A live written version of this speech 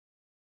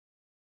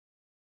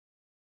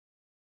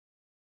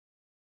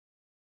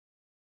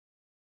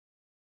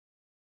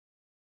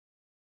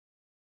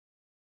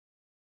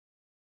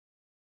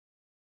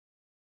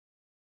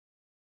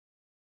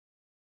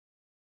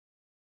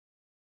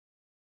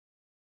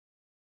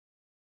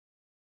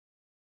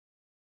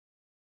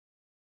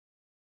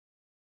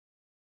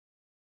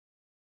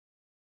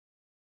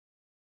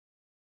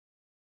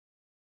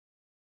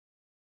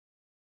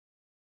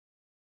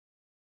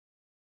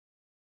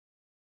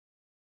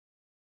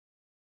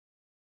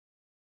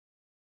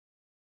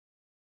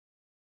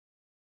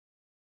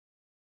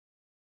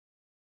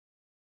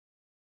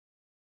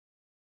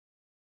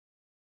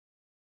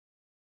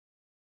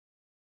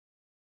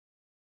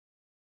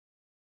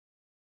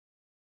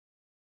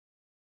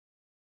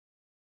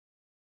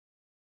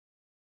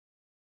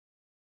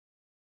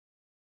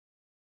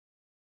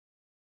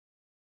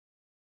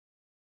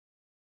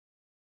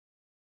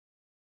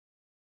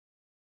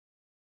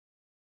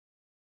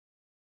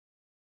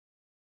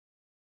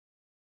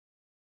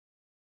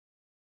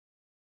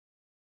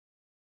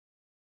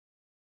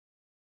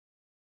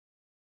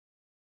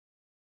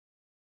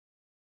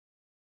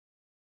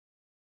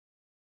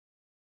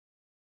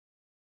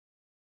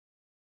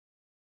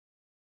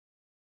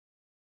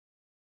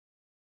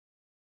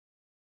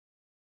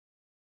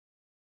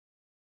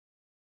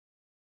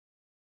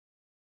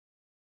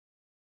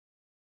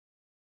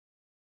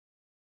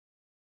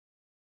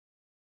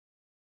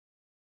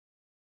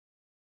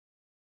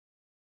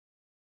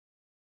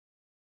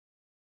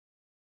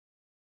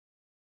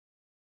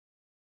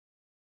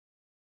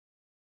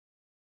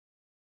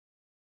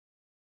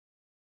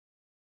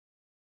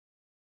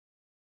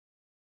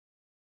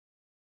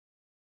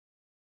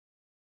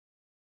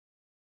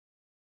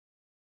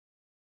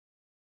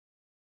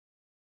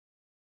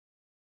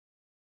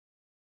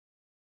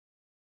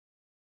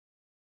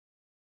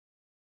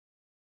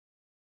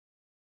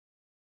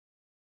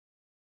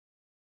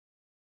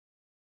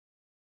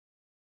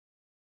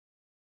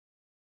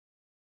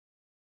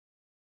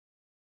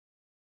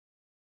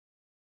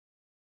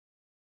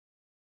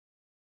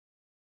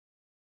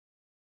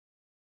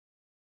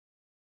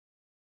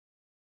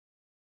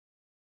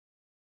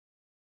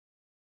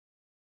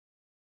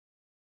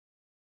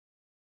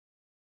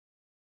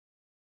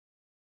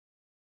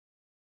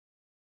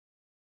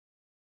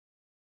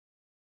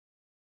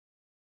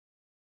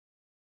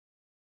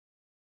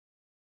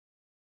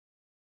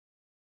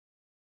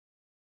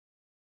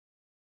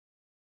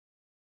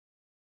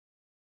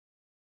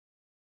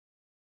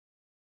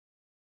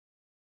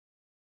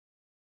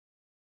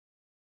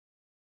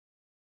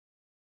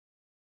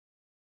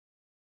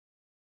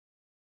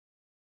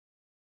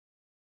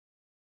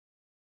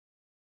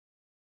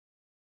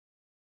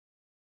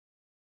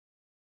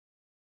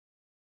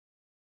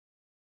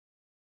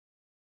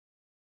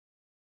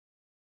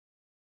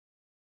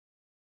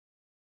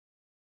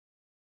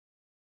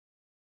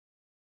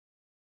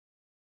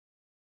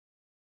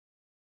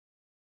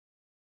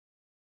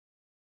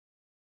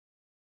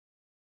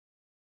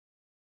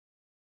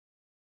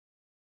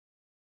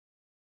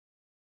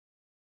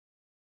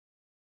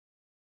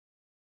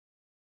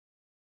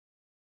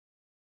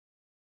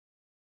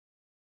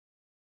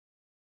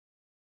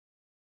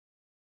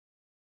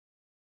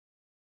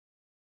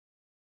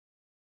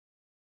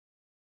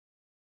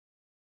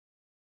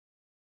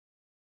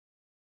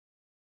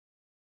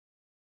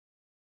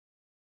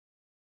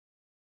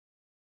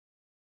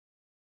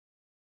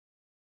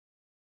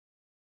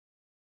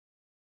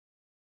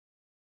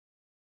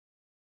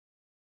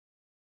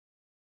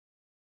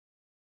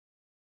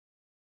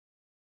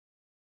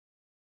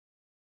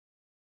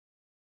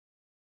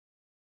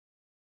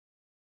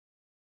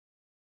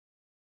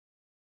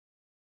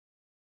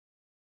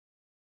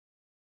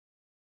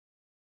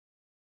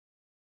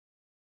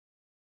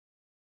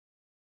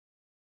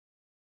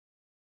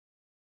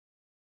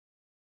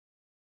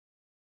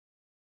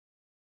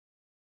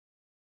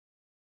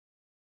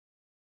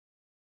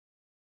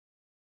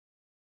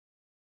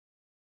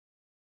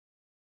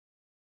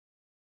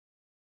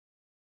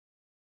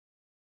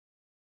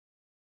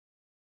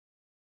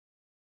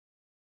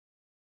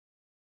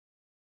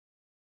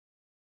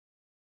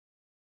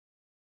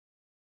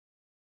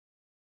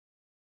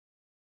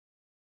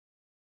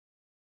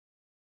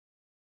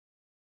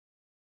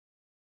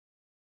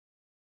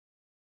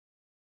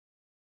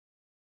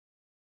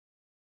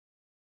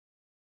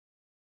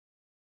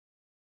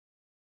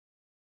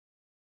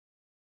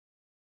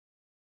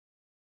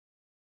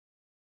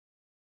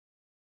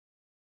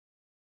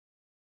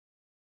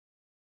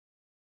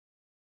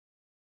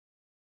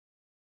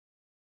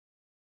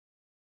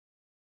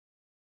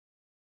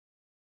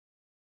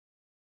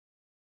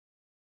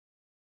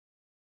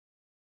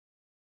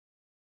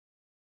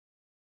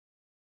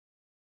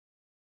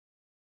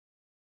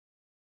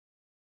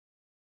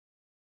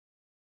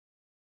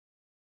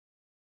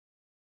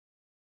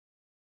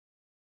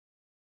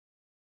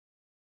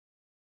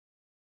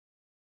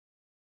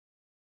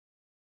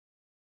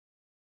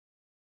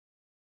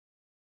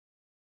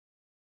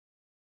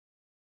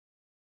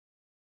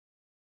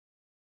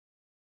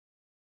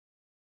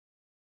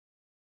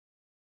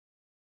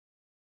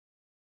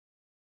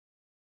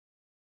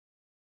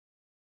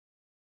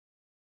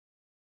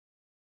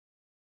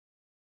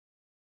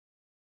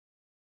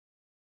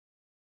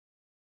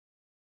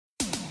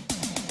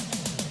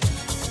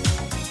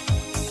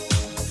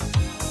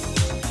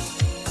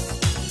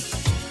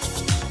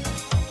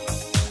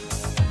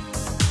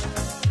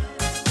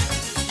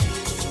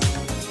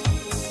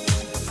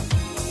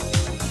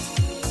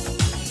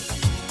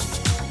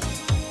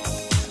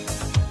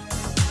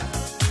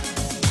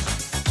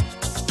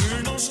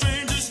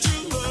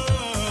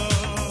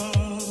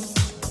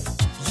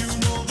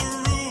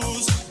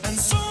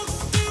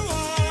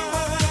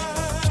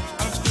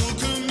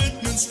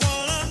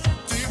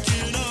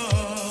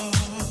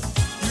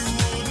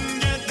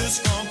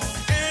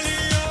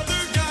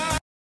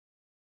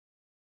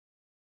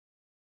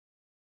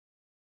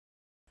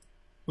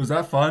Was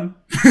that fun?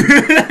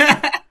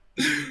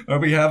 Are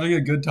we having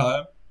a good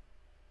time?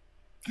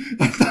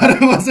 I thought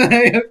it was an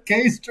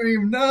AFK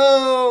stream.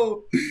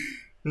 No!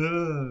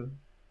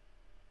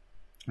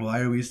 Why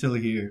are we still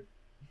here?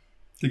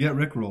 To get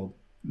rickrolled.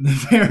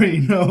 Very,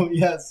 no,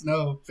 yes,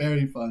 no,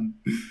 very fun.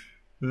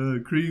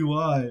 Cree,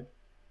 why?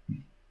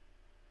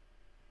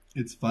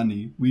 It's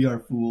funny. We are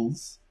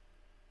fools.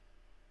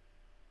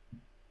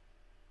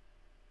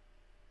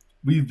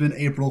 We've been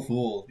April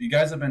Fooled. You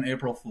guys have been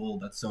April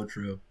Fooled. That's so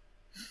true.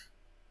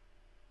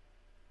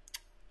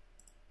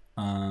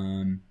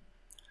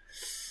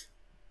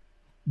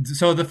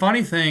 So the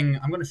funny thing,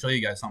 I'm going to show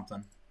you guys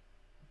something.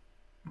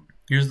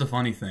 Here's the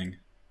funny thing.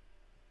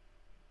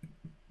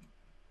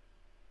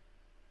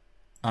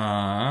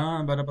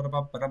 Let me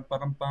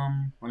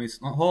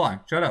hold on.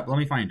 Shut up. Let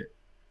me find it.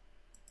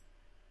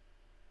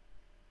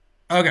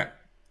 Okay,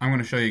 I'm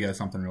going to show you guys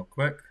something real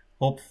quick.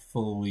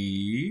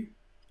 Hopefully,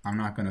 I'm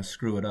not going to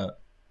screw it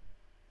up.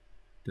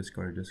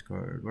 Discord.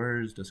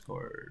 Where's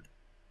Discord?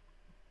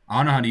 I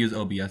don't know how to use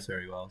OBS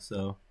very well,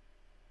 so.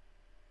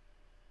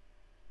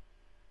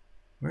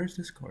 Where's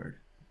Discord?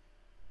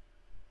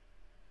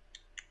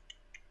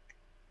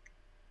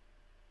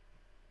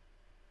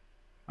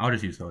 I'll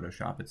just use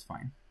Photoshop. It's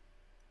fine.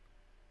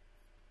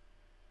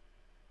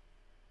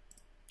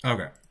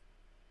 Okay.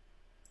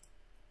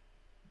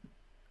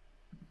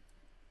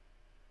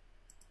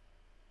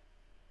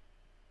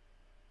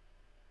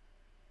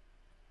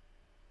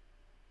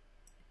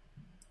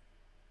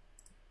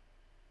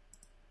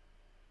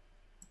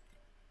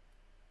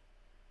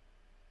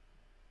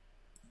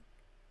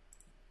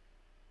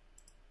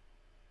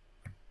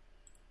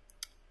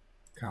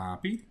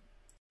 Copy.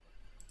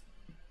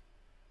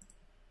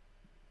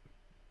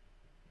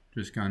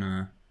 Just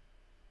gonna.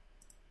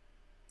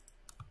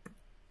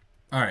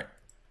 All right.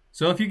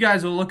 So if you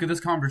guys will look at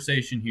this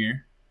conversation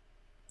here,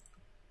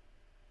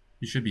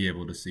 you should be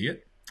able to see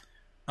it.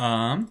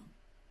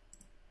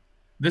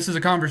 This is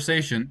a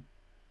conversation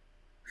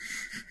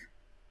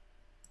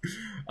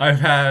I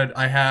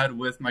had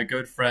with my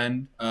good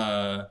friend,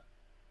 my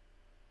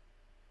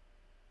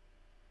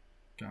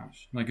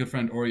good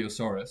friend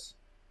Oreosaurus.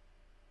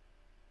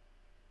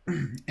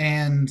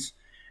 And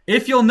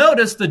if you'll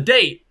notice the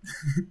date,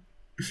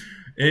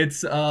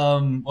 it's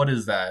what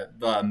is that?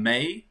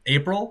 May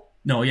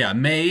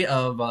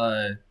of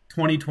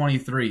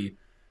 2023.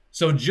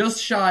 So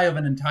just shy of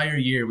an entire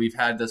year we've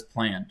had this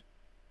planned.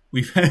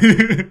 We've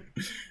the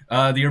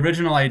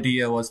original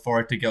idea was for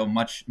it to go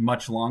much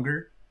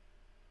longer,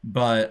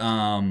 but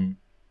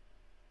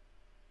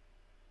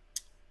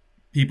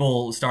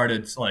people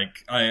started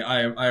like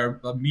I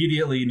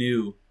immediately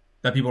knew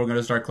that people were going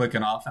to start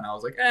clicking off, and I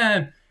was like,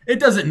 it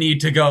doesn't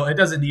need to go. It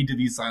doesn't need to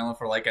be silent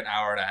for like an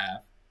hour and a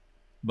half.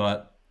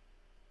 But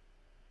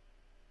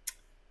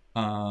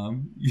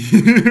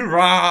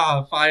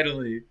rah,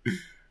 finally.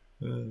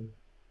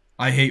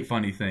 I hate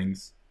funny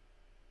things.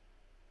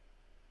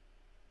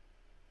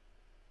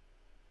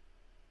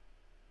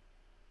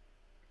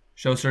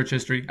 Show search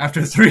history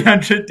after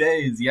 300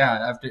 days.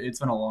 Yeah, it's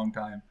been a long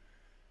time.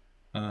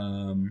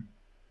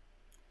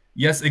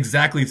 Yes,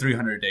 exactly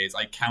 300 days.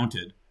 I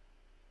counted.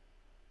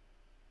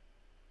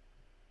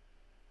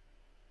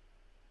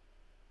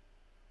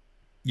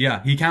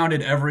 Yeah, he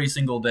counted every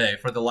single day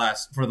for the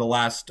last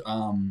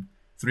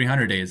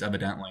 300 days,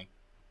 evidently.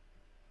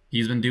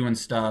 He's been doing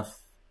stuff.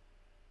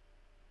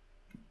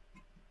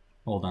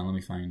 Hold on, let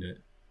me find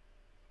it.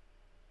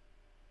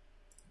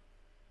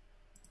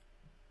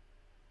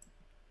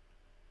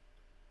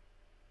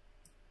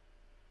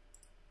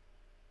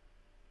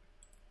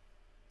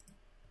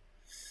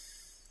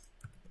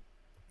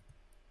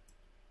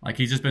 Like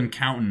he's just been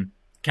counting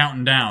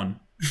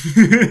down.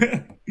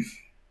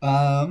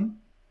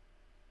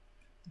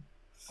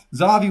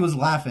 Zavi was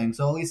laughing,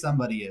 so at least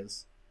somebody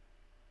is.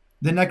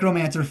 The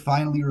Necromancer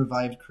finally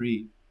revived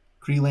Kree.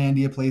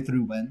 Kreelandia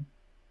playthrough when?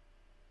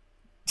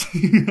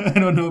 I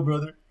don't know,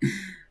 brother.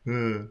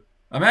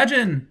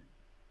 Imagine.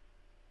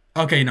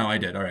 Okay, no, I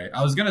did. All right.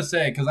 I was gonna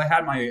say because I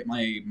had my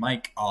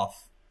mic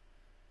off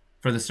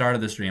for the start of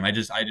the stream. I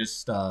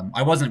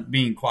wasn't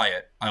being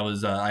quiet.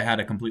 I had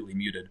it completely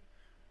muted.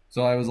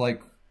 So I was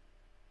like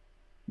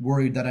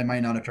worried that I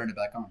might not have turned it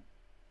back on.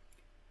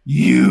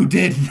 You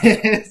did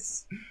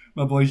this.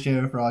 My boy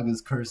Sheriff Frog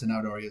is cursing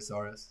out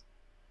Oreosaurus.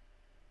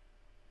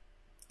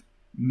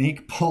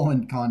 Make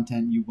Poland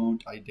content, you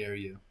won't, I dare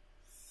you.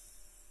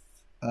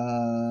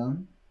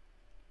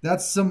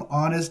 That's some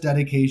honest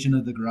dedication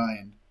of the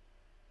grind.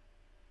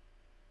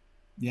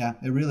 Yeah,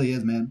 it really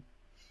is, man.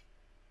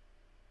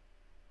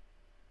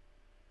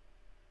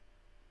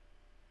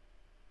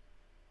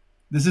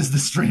 This is the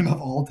stream of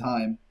all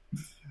time.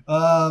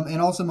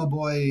 And also my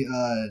boy,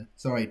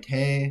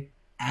 Tay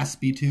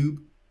Aspitube.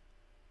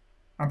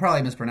 I'm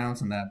probably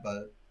mispronouncing that, but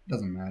it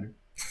doesn't matter.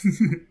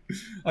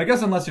 I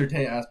guess unless you're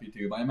Tay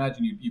Aspitube, I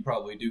imagine you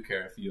probably do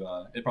care if you.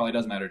 It probably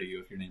does matter to you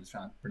if your name is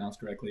pronounced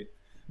correctly.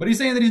 But he's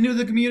saying that he's new to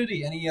the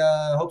community and he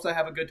hopes I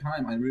have a good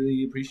time. I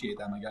really appreciate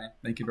that, my guy.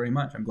 Thank you very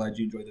much. I'm glad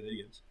you enjoyed the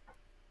videos.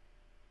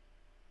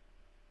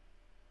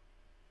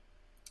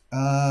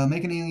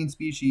 Make an alien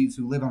species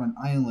who live on an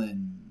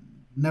island.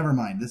 Never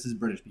mind. This is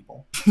British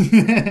people.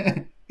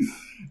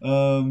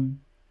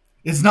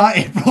 It's not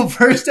April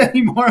 1st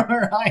anymore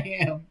where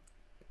I am.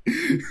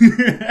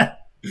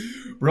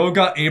 Bro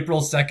got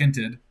April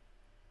 2nded.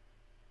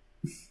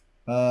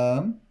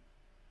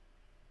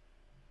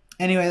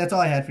 Anyway, that's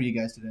all I had for you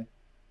guys today.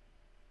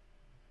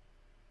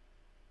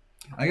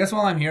 I guess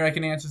while I'm here, I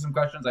can answer some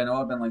questions. I know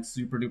I've been like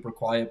super duper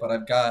quiet, but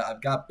I've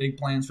got big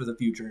plans for the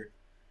future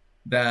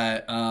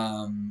that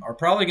are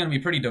probably going to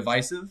be pretty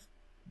divisive.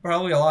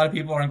 Probably a lot of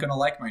people aren't going to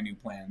like my new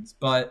plans,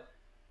 but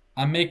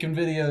I'm making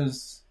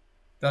videos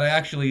that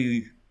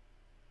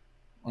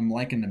I'm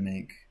liking to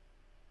make.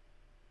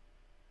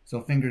 So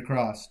finger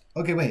crossed.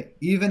 Okay, wait.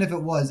 Even if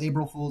it was,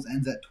 April Fool's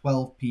ends at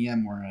 12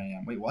 p.m. where I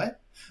am. Wait,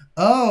 what?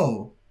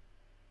 Oh!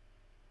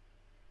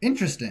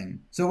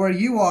 Interesting. So where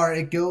you are,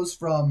 it goes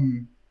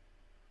from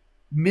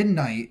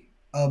midnight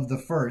of the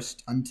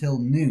 1st until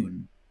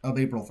noon of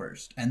April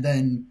 1st. And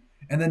then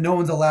no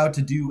one's allowed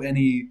to do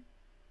any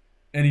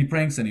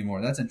pranks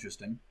anymore. That's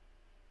interesting.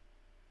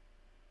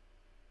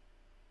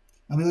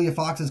 Amelia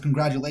Fox says,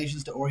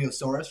 congratulations to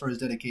Oreosaurus for his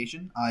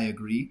dedication. I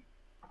agree.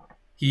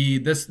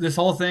 This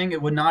whole thing,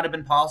 it would not have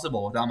been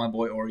possible without my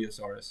boy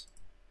Oreosaurus.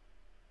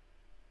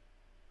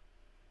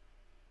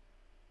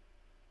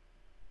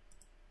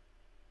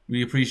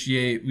 We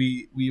appreciate,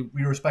 we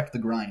respect the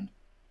grind.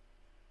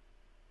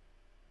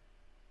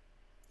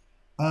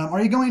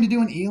 Are you going to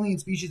do an alien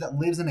species that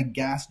lives in a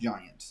gas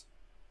giant?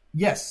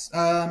 Yes.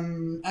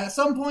 At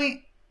some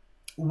point,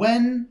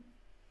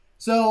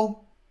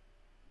 so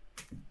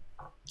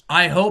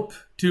I hope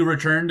to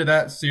return to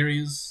that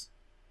series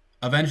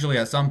eventually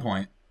at some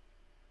point.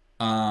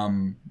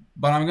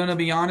 But I'm gonna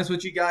be honest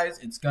with you guys,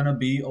 it's gonna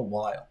be a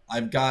while.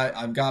 I've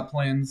got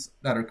plans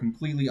that are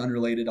completely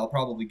unrelated. I'll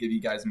probably give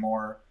you guys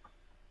more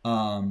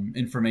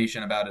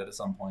information about it at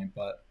some point,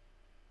 but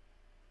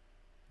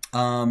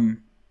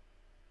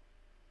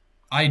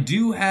I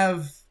do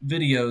have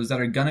videos that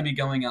are gonna be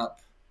going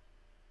up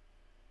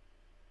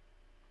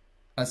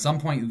at some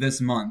point this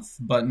month,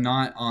 but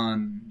not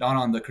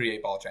on the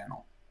Create Ball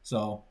channel.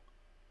 So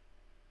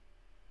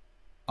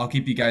I'll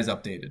keep you guys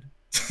updated.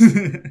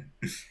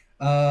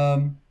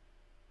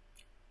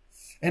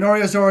 And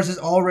Oreosaurus is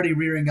already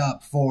rearing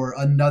up for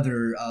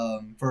another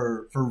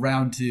for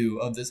round 2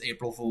 of this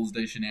April Fool's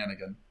Day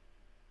shenanigan.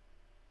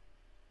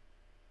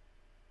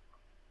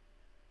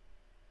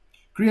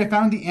 Cree, I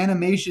found the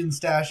animation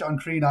stash on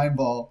Cree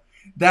 9ball.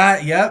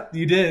 Yep,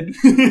 you did.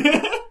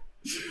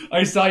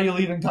 I saw you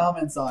leaving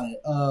comments on it.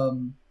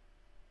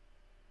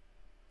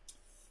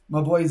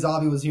 My boy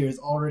Zavi was here. He's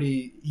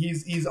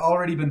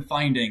already been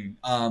finding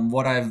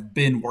what I've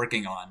been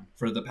working on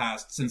for the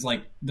past, since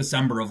like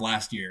December of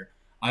last year.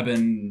 I've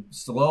been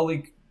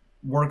slowly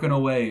working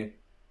away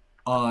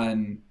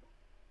on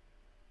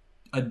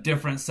a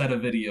different set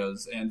of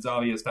videos, and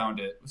Zavi has found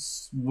it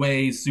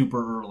way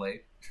super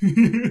early.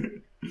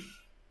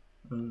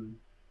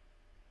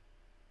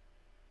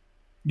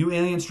 New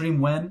alien stream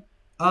when?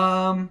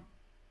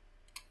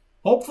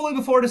 Hopefully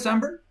before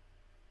December.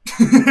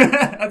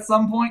 At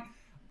some point.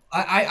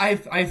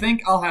 I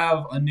think I'll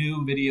have a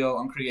new video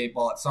on Create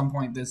Ball at some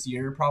point this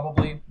year,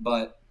 probably,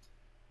 but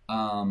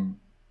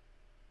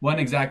when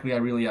exactly, I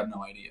really have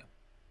no idea.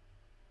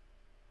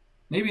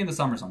 Maybe in the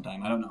summer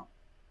sometime, I don't know.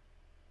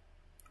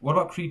 What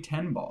about Cree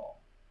 10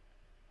 Ball?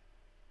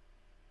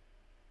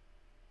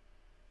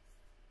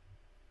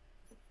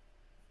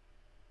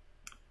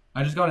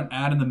 I just got an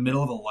ad in the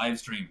middle of a live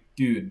stream.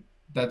 Dude,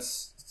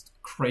 that's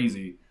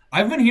crazy.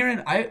 I've been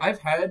hearing, I've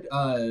had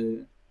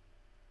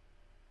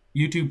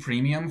YouTube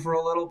Premium for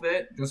a little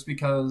bit, just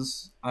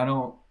because I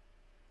don't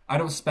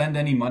spend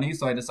any money,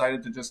 so I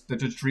decided to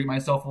just treat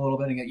myself a little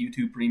bit and get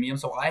YouTube Premium.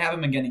 So I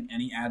haven't been getting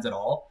any ads at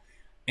all,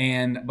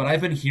 but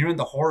I've been hearing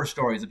the horror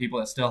stories of people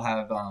that still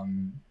have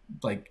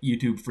like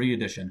YouTube Free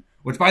Edition.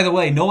 Which, by the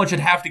way, no one should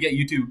have to get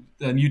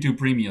YouTube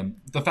Premium.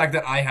 The fact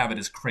that I have it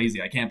is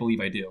crazy. I can't believe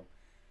I do.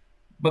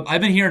 But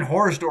I've been hearing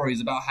horror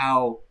stories about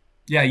how,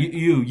 yeah,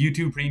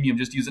 YouTube Premium,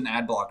 just use an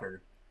ad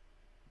blocker.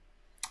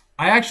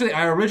 I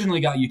originally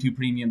got YouTube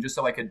Premium just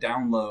so I could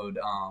download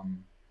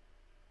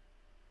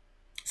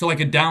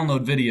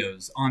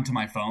videos onto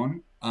my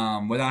phone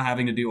without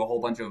having to do a whole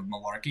bunch of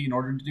malarkey in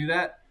order to do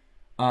that.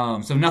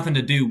 So nothing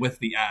to do with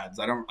the ads.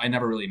 I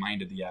never really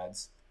minded the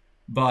ads.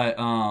 But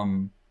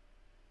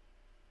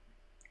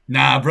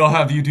nah, bro, I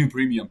have YouTube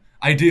Premium.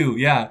 I do,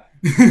 yeah.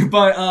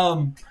 But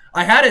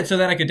I had it so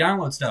that I could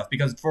download stuff,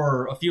 because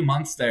for a few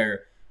months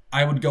there,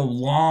 I would go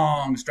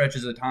long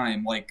stretches of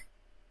time, like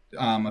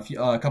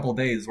a couple of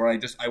days, where I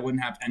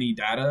wouldn't have any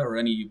data or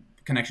any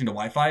connection to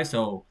Wi-Fi,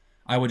 so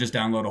I would just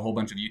download a whole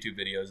bunch of YouTube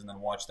videos and then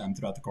watch them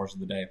throughout the course of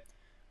the day,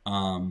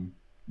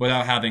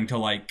 without having to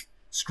like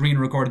screen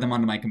record them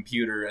onto my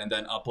computer and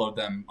then upload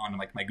them onto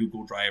like my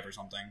Google Drive or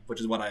something, which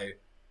is what I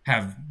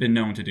have been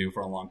known to do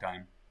for a long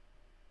time.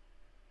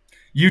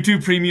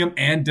 YouTube Premium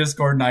and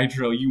Discord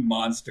Nitro, you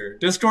monster.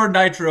 Discord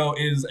Nitro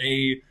is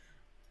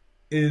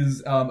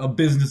is a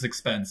business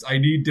expense. I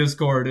need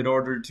Discord in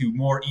order to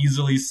more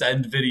easily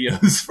send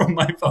videos from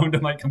my phone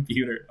to my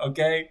computer,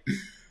 okay?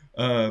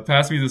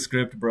 Pass me the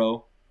script,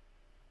 bro.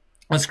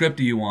 What script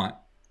do you want?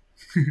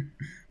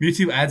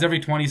 YouTube ads every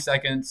 20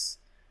 seconds.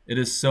 It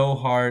is so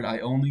hard. I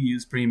only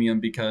use premium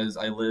because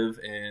I live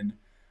in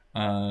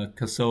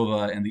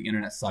Kosovo and the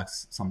internet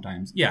sucks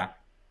sometimes. Yeah,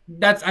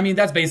 that's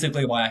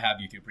basically why I have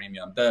YouTube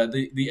Premium.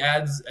 The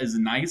ads is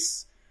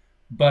nice,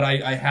 but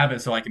I have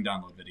it so I can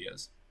download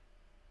videos.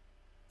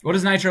 What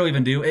does Nitro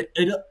even do?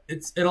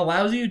 It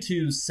allows you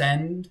to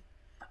send.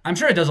 I'm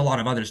sure it does a lot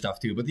of other stuff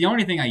too, but the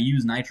only thing I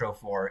use Nitro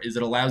for is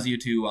it allows you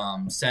to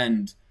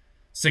send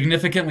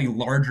significantly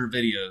larger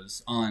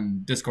videos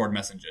on Discord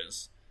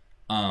messages.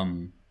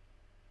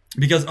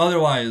 Because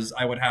otherwise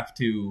I would have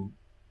to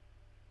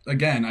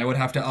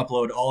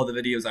upload all of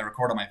the videos I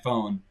record on my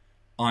phone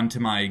onto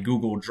my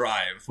Google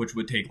Drive, which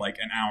would take like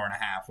an hour and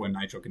a half when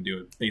Nitro can do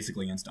it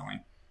basically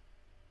instantly.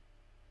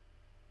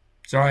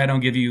 Sorry I don't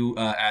give you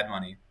ad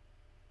money.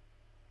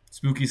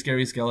 Spooky,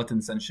 scary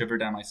skeletons send shiver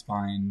down my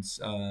spines.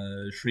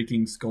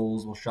 Shrieking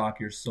skulls will shock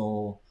your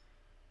soul.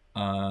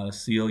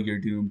 Seal your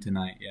doom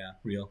tonight. Yeah,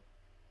 real.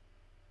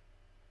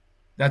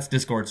 That's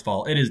Discord's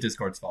fault. It is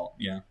Discord's fault,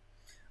 yeah.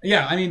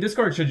 Yeah, I mean,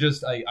 Discord should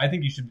just, I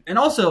think you should, and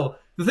also,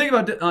 the thing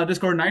about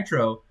Discord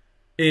Nitro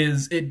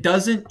is it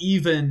doesn't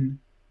even,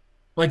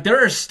 like,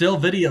 there are still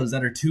videos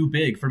that are too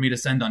big for me to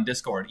send on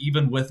Discord,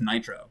 even with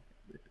Nitro.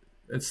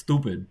 It's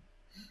stupid.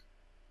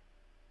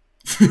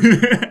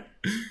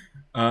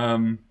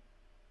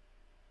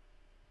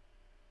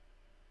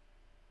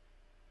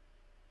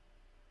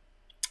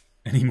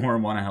 Any more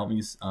want to help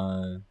me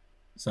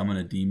summon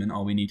a demon?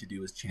 All we need to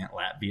do is chant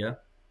Latvia.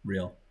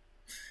 Real.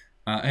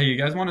 Hey, you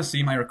guys want to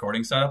see my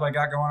recording setup I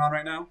got going on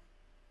right now?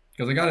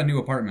 Because I got a new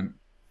apartment.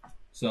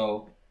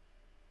 So,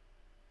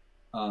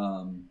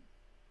 the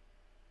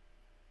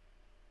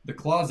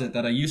closet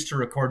that I used to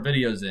record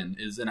videos in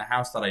is in a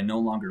house that I no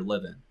longer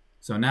live in.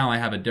 So now I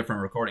have a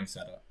different recording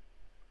setup.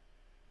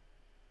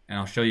 And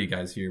I'll show you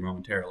guys here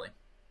momentarily.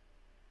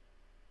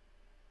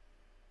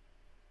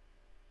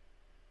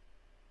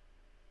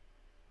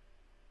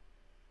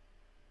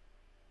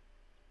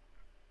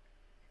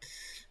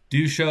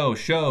 Do show,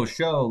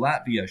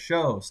 Latvia,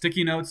 show.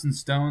 Sticky notes and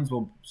stones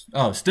will...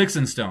 Oh, sticks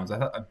and stones. I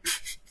thought...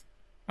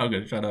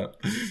 Okay, shut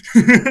up.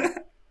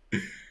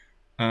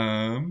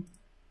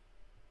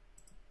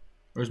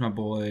 Where's my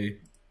boy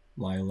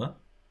Lila?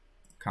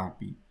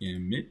 Copy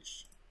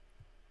image.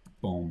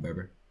 Boom,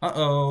 baby.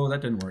 Uh-oh, that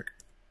didn't work.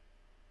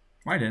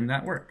 Why didn't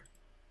that work?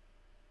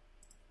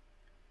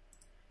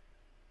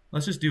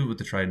 Let's just do it with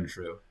the tried and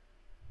true.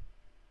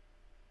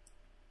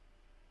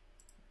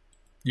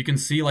 You can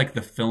see like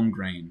the film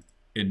grain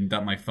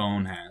that my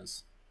phone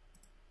has.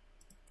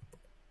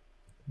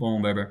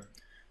 Boom, baby.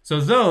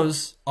 So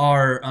those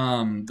are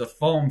the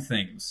foam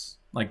things,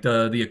 like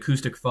the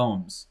acoustic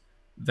foams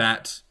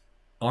that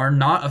are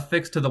not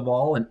affixed to the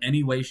wall in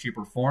any way, shape,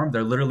 or form.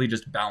 They're literally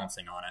just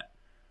bouncing on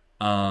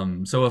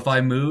it. So if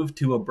I move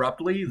too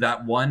abruptly,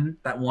 that one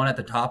at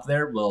the top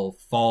there will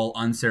fall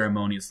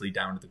unceremoniously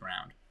down to the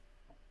ground.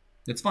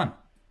 It's fun.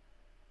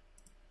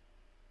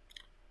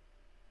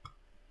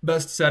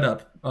 Best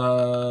setup.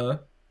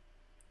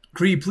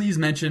 Cree, please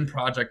mention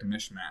Project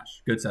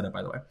Mishmash. Good setup,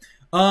 by the way.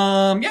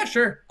 Yeah,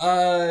 sure.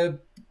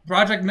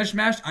 Project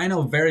Mishmash, I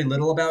know very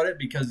little about it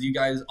because you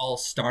guys all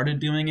started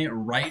doing it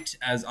right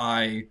as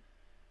I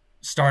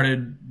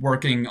started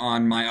working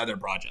on my other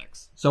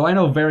projects. So I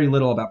know very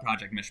little about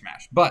Project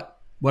Mishmash. But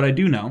what I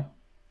do know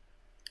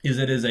is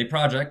it is a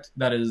project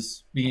that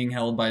is being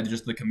held by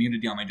just the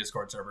community on my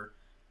Discord server.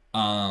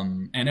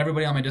 And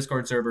everybody on my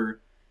Discord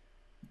server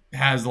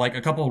has like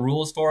a couple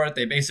rules for it.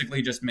 They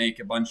basically just make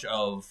a bunch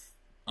of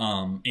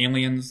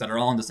aliens that are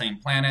all on the same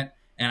planet.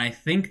 And I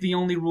think the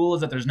only rule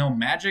is that there's no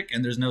magic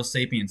and there's no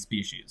sapient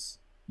species.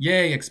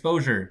 Yay,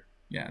 exposure.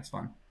 Yeah, it's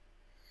fun.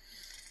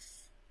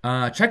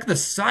 Check the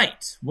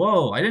site.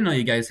 Whoa, I didn't know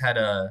you guys had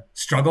a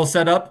struggle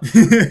setup.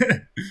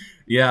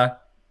 Yeah.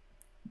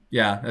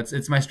 Yeah,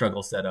 it's my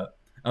struggle setup.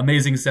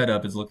 Amazing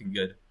setup is looking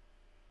good.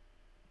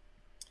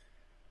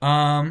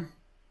 I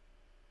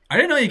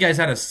didn't know you guys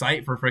had a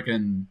site for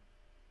frickin'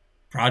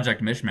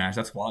 Project Mishmash.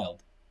 That's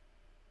wild.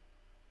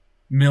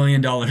 $1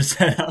 million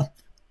setup.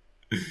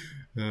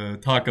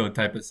 Taco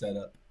type of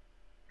setup.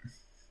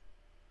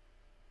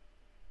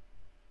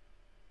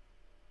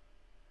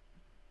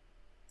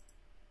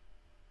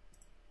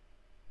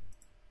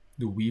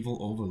 The Weevil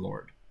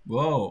Overlord.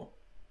 Whoa.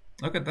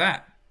 Look at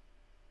that.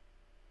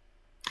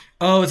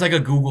 Oh, it's like a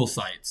Google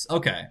Sites.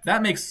 Okay,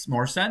 that makes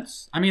more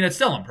sense. I mean, it's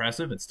still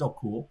impressive. It's still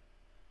cool.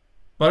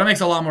 But it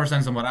makes a lot more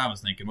sense than what I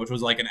was thinking, which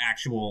was like an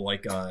actual,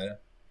 like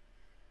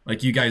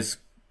you guys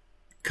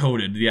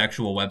coded the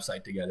actual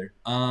website together.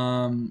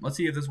 Let's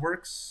see if this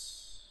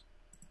works.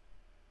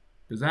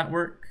 Does that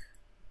work?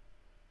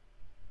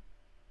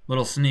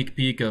 Little sneak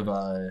peek of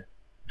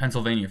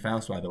Pennsylvania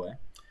Faust, by the way.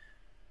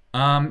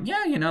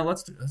 Yeah, you know,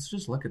 let's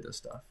just look at this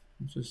stuff.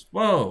 Let's just,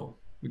 whoa,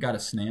 we got a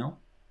snail.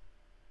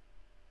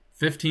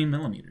 15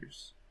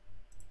 millimeters.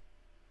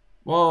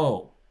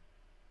 Whoa.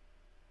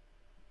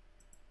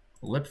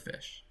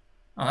 Lipfish.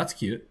 Oh, that's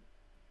cute.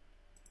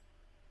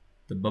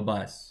 The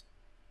babus.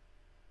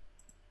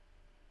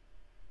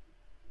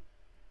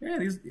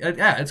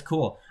 Yeah, it's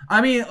cool.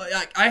 I mean,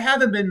 I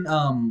haven't been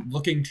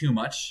looking too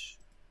much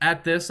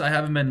at this. I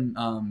haven't been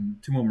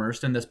too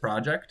immersed in this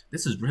project.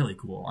 This is really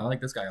cool. I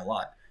like this guy a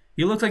lot.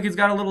 He looks like he's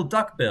got a little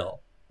duck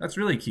bill. That's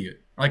really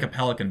cute. Or like a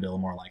pelican bill,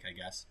 more like, I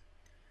guess.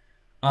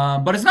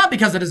 But it's not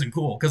because it isn't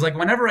cool. Because like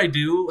whenever I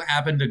do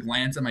happen to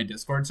glance at my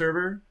Discord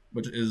server,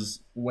 which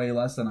is way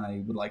less than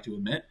I would like to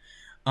admit,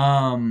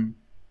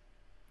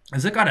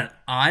 has it got an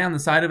eye on the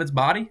side of its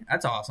body?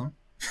 That's awesome.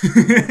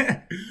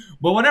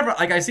 But whenever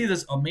like I see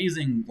this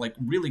amazing, like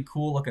really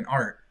cool looking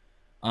art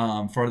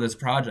for this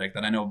project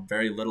that I know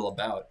very little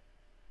about,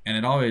 and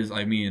it always,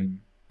 I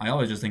mean, I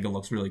always just think it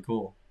looks really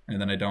cool,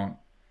 and then I don't,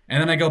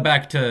 and then I go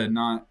back to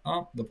not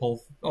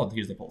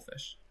here's the pole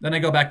fish. Then I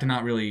go back to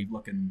not really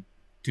looking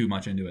too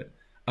much into it.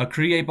 A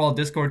Create Ball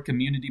Discord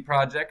community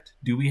project.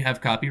 Do we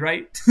have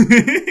copyright?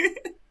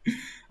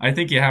 I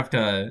think you have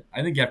to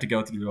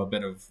go through a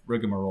bit of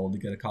rigmarole to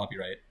get a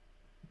copyright.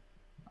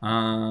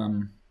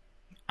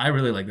 I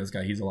really like this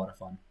guy. He's a lot of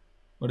fun.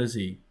 What is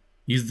he?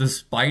 He's the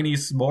spiny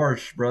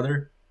smorsh,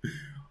 brother.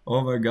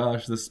 Oh my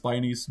gosh, the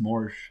spiny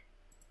smorsh.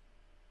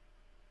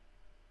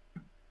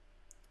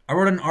 I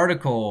wrote an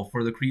article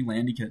for the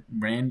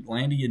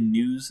Creelandia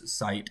news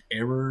site.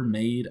 Error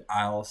made.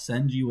 I'll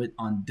send you it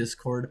on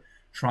Discord.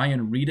 Try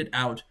and read it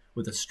out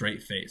with a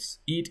straight face.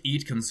 Eat,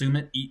 eat, consume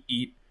it. Eat,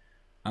 eat.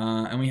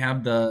 And we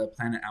have the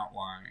planet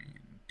outline.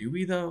 Do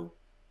we, though?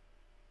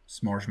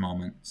 Smorsh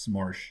moment.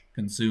 Smorsh.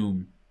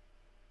 Consume.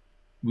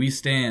 We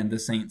stand the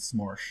Saint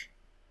Smorsh.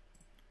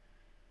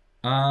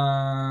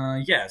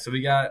 Yeah, so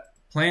we got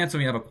plants and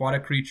we have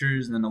aquatic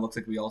creatures, and then it looks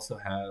like we also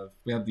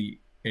have the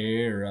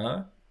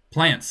era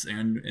plants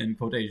and in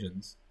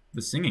quotations.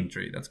 The singing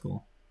tree, that's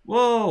cool.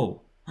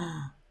 Whoa!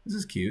 This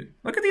is cute.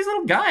 Look at these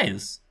little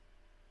guys.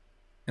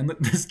 And look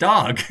this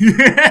dog.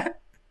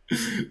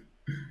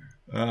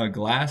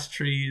 Glass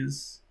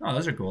trees. Oh,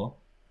 those are cool.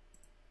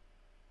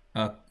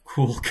 A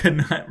cool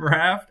coconut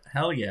raft.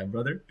 Hell yeah,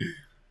 brother.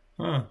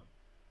 Huh.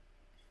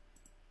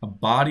 A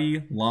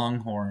body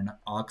longhorn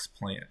ox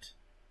plant.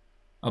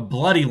 A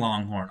bloody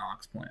longhorn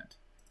ox plant.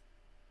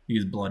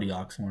 Use bloody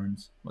ox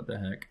horns. What the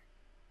heck?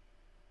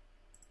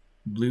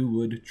 Blue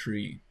wood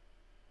tree.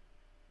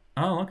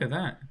 Oh, look at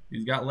that.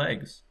 He's got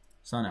legs.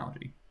 Sun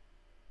algae.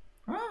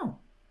 Oh.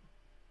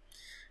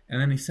 And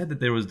then he said that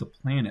there was the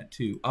planet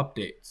too.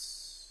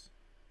 Updates.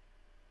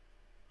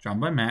 Drawn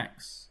by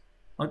Max.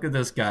 Look at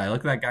this guy.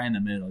 Look at that guy in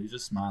the middle. He's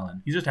just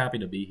smiling. He's just happy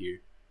to be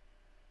here.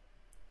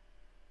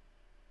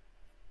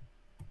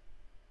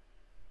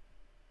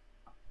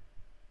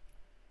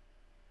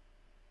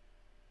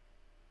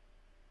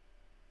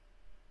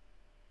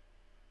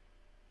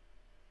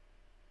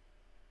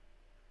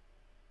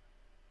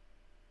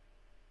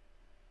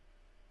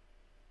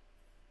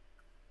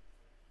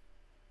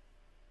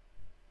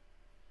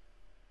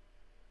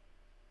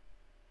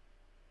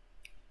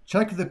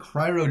 Check the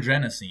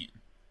cryogenicene.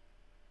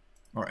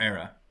 Or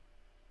era.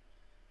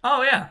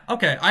 Oh, yeah.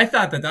 Okay. I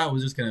thought that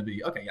was just going to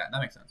be... Okay, yeah,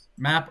 that makes sense.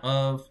 Map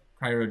of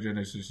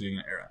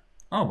cryogenicene era.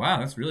 Oh, wow.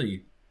 That's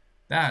really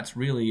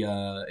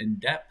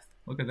in-depth.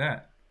 Look at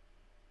that.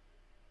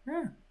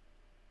 Yeah.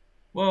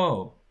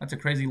 Whoa. That's a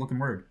crazy looking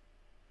word.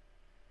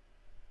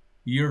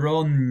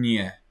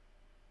 Uronie.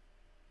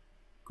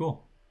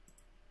 Cool.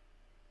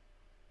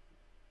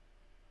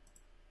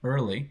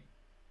 Early.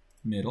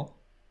 Middle.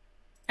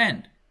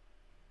 End.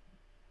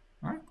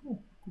 All right,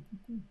 cool.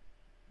 Cool.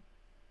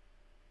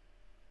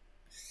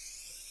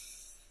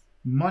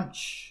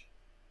 Munch.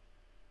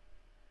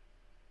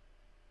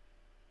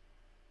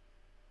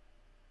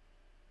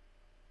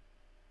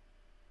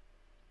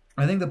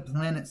 I think the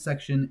planet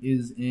section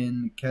is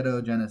in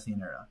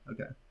Ketogenicene era.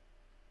 Okay.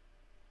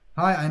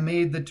 Hi, I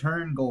made the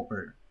Turn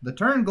Gulper. The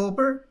Turn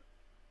Gulper?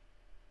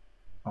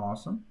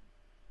 Awesome.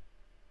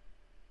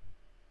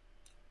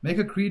 Make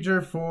a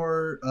creature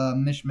for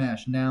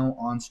Mishmash now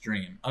on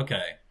stream.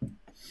 Okay.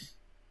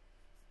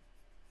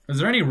 Is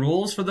there any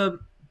rules for the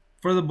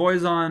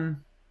boys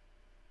on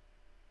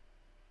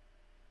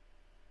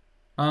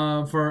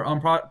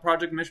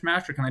Project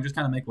Mishmash, or can I just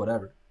kind of make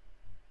whatever?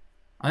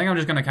 I think I'm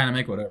just gonna kind of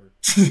make whatever.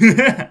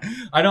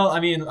 I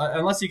mean,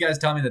 unless you guys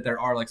tell me that there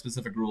are like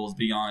specific rules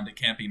beyond it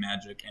can't be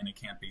magic and it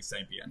can't be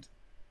sapient.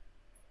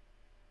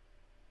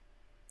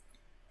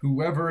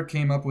 Whoever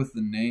came up with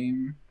the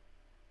name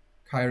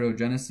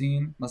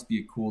Cryogenicene must be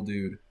a cool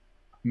dude.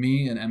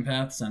 Me, an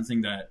empath,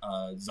 sensing that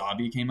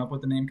Zabi came up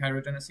with the name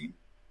Cryogenicene.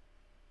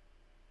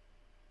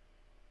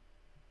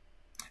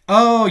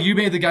 Oh, you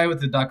made the guy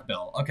with the duck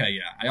bill. Okay,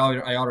 yeah.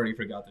 I already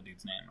forgot the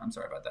dude's name. I'm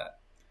sorry about that.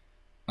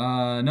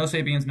 No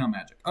sapiens, no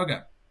magic. Okay.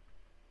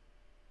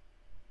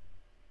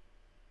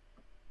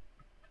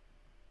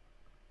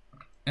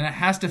 And it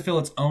has to fill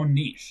its own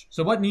niche.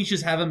 So what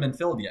niches haven't been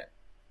filled yet?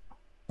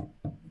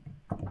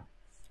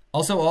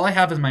 Also, all I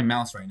have is my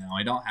mouse right now.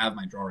 I don't have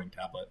my drawing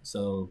tablet,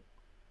 so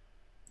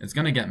it's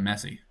gonna get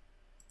messy.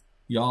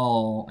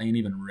 Y'all ain't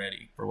even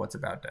ready for what's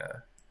about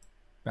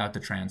to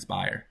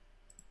transpire.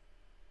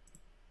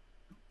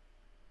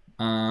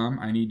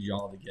 I need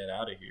y'all to get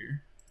out of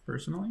here,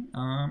 personally.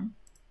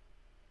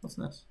 What's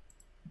this?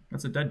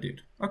 That's a dead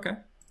dude. Okay,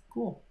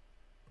 cool.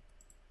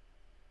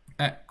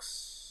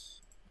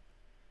 X.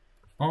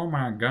 Oh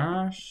my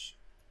gosh.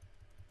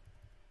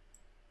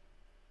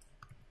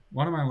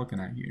 What am I looking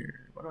at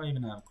here? What do I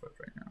even have equipped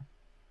right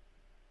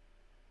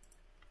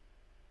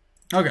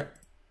now? Okay.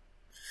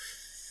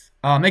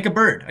 Make a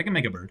bird. I can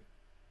make a bird.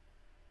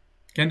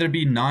 Can there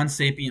be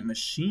non-sapient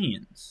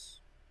machines?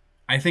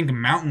 I think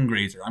mountain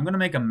grazer. I'm going to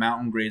make a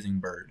mountain grazing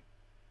bird.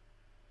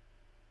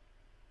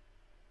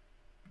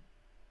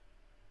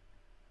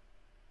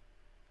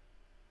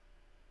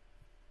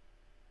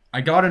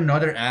 I got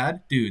another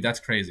ad? Dude, that's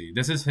crazy.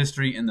 This is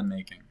history in the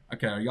making.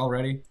 Okay, are y'all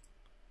ready?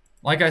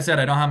 Like I said,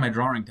 I don't have my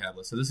drawing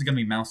tablet, so this is going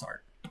to be mouse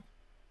art.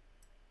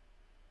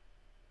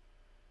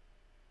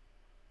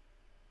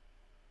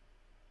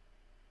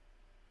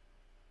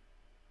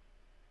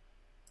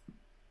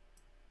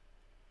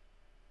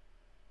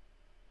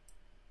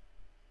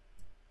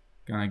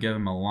 Gonna give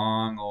him a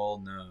long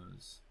old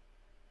nose.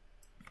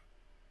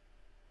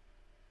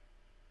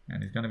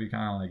 And he's gonna be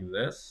kind of like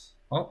this.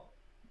 Oh.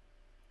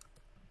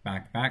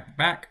 Back, back,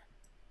 back.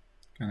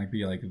 Gonna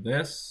be like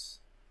this.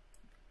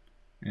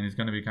 And he's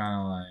gonna be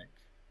kind of like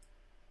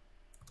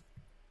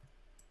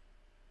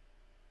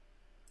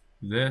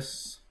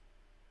this.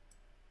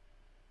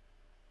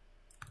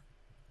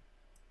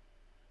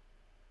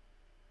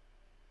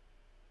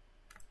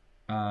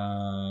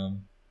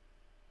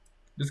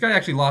 This guy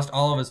actually lost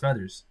all of his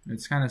feathers.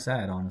 It's kind of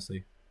sad,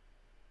 honestly.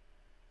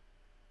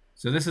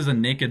 So this is a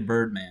naked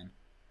bird man,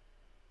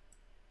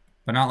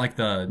 but not like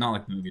the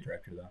movie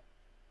director though.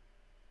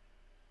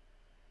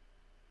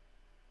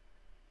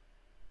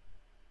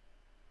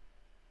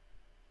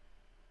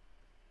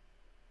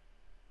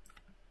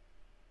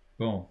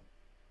 Boom.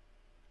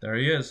 There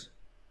he is.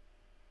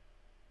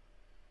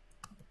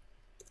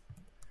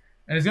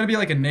 And it's gonna be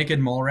like a naked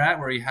mole rat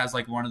where he has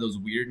like one of those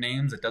weird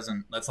names that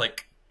doesn't. That's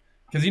like.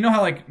 Because you know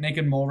how like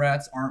naked mole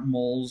rats aren't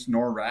moles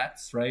nor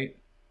rats, right?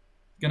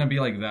 It's gonna be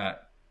like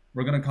that.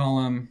 We're gonna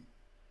call him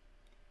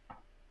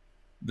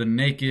the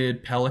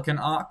naked pelican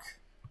auk.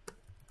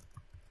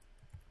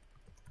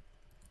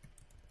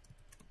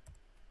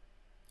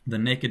 The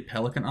naked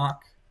pelican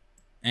auk.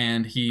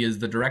 And he is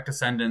the direct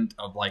descendant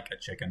of like a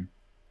chicken.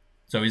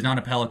 So he's not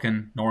a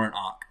pelican nor an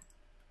auk.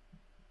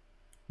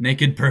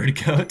 Naked bird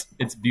coat.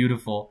 It's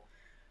beautiful.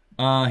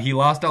 He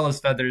lost all his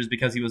feathers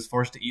because he was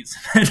forced to eat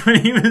cement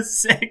when he was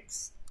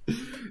 6.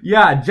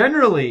 Yeah,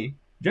 generally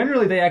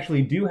they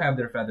actually do have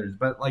their feathers,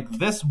 but like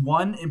this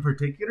one in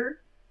particular,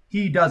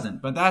 he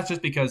doesn't. But that's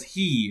just because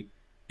he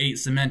ate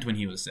cement when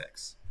he was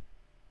 6.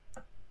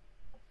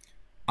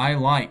 I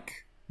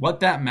like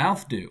what that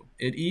mouth do.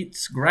 It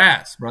eats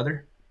grass,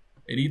 brother.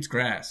 It eats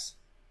grass.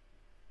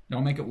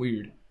 Don't make it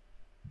weird.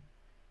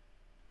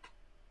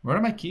 Where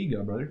did my key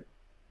go, brother?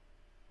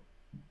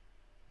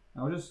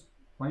 I was just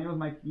playing with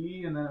my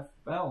key and then it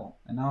fell.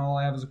 And now all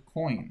I have is a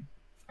coin.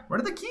 Where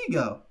did the key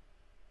go?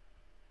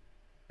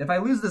 If I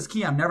lose this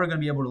key, I'm never going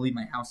to be able to leave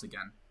my house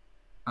again.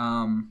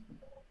 What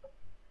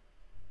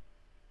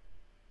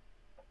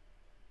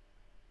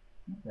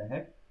the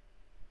heck?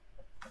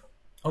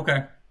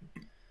 Okay.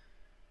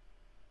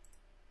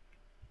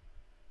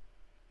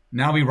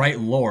 Now we write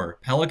lore.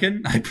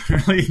 Pelican? I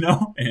barely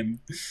know him.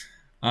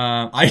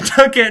 I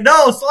took it.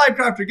 No, slime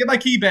crafter, get my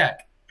key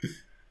back.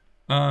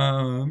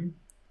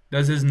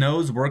 Does his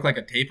nose work like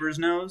a tapir's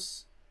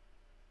nose?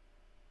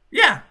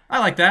 Yeah, I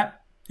like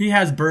that. He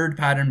has bird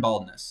pattern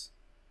baldness.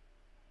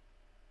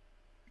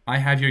 I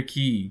have your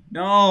key.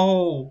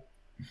 No.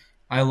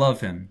 I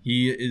love him.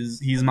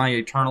 He's my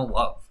eternal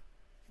love.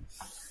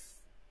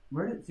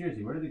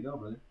 Seriously, where did it go,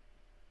 brother?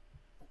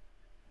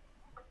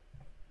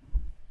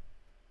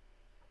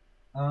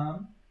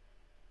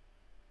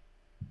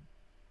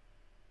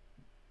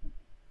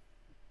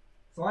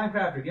 Slime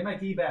crafter, get my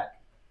key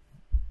back.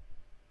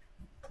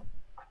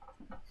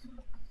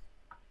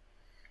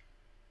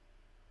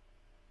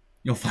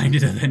 You'll find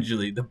it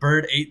eventually. The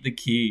bird ate the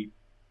key.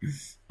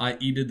 I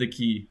eated the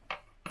key.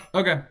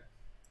 Okay.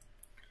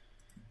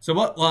 So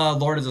what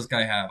lore does this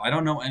guy have? I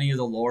don't know any of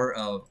the lore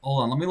of...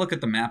 Hold on, let me look at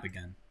the map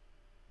again.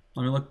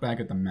 Let me look back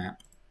at the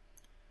map.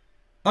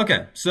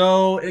 Okay,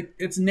 so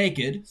it's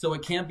naked, so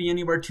it can't be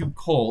anywhere too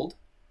cold.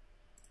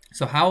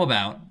 So how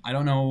about... I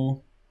don't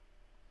know...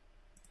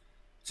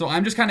 So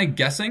I'm just kind of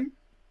guessing.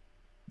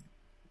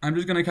 I'm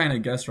just going to kind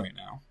of guess right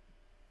now.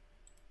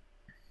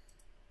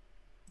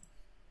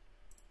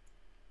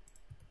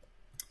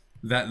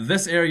 That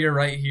this area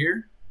right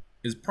here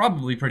is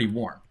probably pretty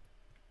warm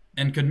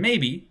and could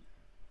maybe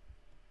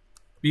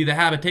be the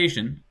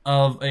habitation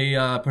of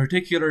a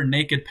particular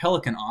naked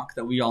pelican auk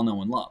that we all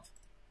know and love.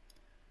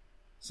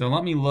 So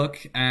let me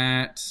look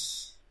at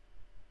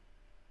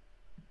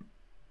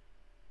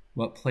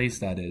what place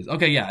that is.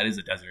 Okay, yeah, it is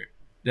a desert.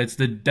 That's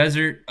the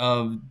desert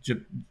of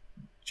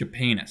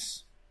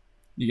Japanus.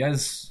 You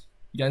guys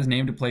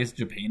named a place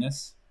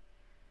Japanus?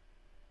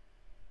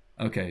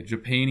 Okay,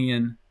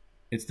 Japanian.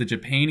 It's the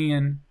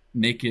Japanian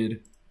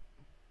naked.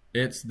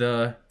 It's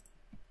the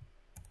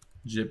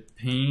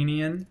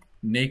Japanian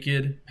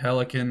naked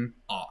pelican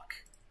auk.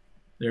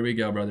 There we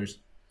go, brothers.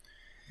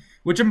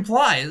 Which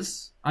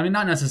implies, I mean,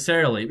 not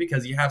necessarily,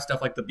 because you have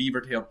stuff like the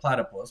beaver-tailed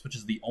platypus, which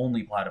is the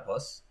only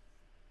platypus.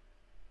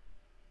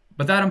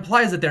 But that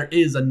implies that there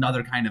is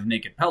another kind of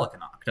naked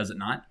pelican auk, does it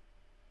not?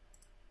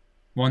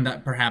 One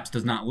that perhaps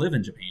does not live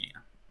in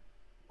Japania,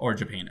 or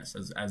Japanus,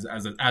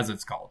 as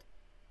it's called.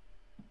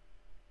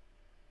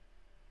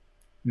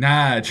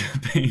 Nah,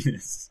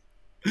 Japanus.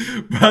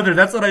 Brother,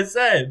 that's what I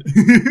said.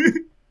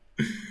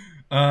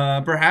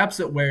 Perhaps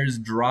it wears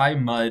dry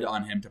mud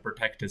on him to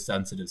protect his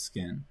sensitive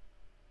skin.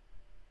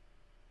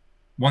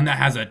 One that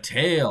has a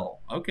tail.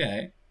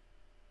 Okay.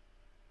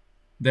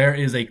 There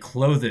is a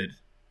clothed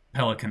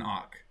pelican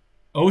auk.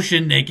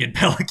 Ocean naked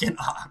pelican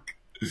auk.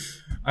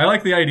 I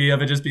like the idea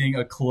of it just being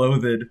a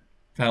clothed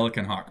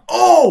pelican hawk.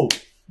 Oh!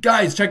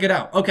 Guys, check it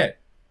out. Okay.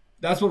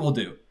 That's what we'll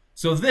do.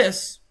 So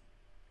this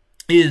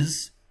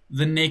is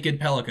the naked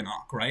pelican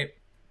auk, right?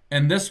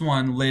 And this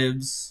one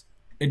lives...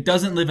 It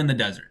doesn't live in the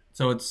desert.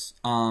 So it's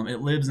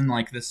it lives in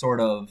like this sort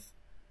of...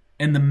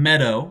 In the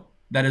meadow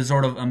that is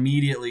sort of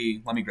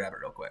immediately... Let me grab it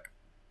real quick.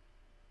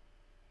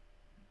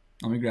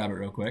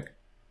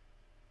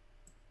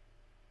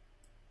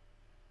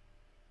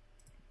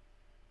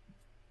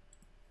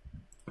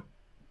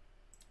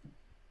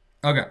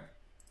 Okay.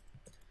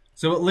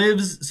 So it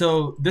lives...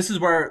 So this is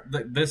where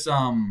this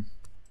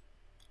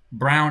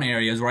brown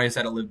area is where I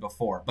said it lived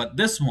before. But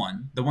this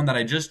one, the one that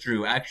I just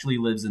drew, actually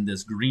lives in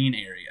this green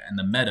area in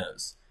the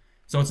meadows.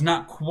 So it's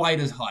not quite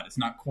as hot. It's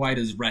not quite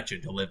as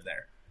wretched to live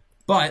there.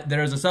 But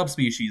there is a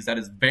subspecies that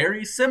is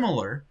very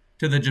similar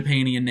to the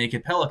Japanian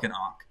naked pelican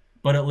auk,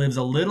 but it lives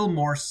a little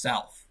more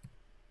south,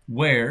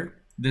 where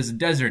this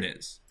desert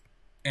is.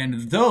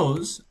 And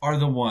those are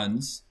the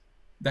ones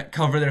that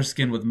cover their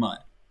skin with mud.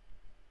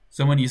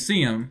 So when you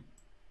see them,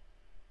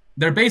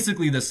 they're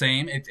basically the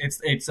same.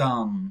 It's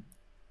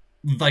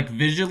like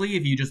visually,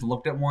 if you just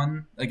looked at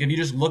one, like if you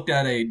just looked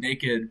at a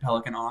naked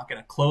pelican auk and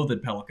a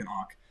clothed pelican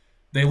auk,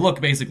 they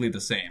look basically the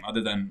same,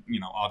 other than, you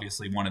know,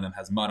 obviously one of them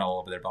has mud all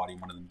over their body,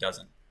 one of them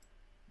doesn't.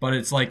 But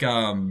it's like,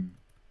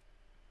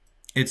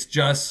 it's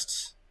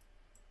just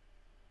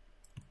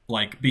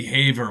like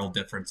behavioral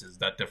differences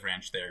that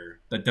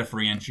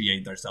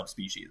differentiate their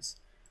subspecies.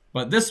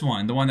 But this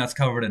one, the one that's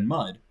covered in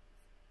mud,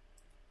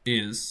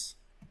 is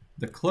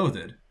the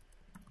clothed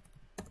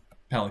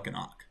pelican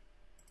auk.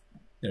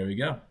 There we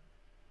go.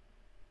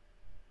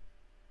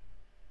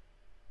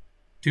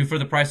 2 for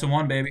the price of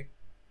 1, baby.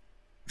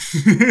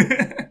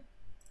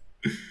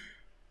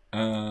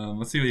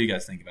 Let's see what you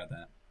guys think about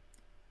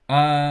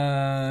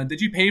that.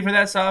 Did you pay for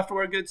that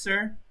software, good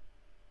sir?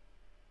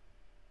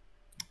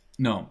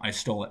 No, I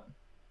stole it.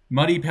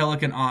 Muddy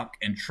pelican auk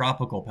and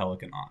tropical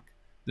pelican auk.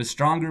 The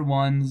stronger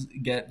ones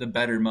get the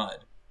better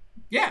mud.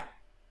 Yeah.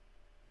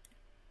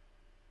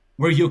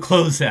 Where your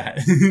clothes at?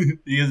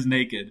 He is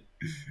naked.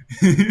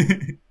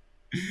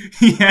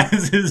 He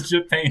has his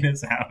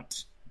Japanus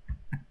out.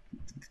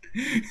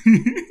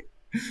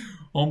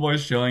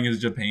 Homeboy's showing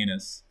his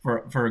Japanus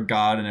for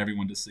God and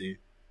everyone to see.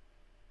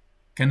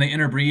 Can they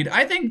interbreed?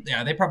 I think,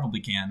 yeah, they probably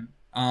can.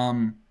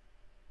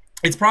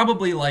 It's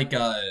probably like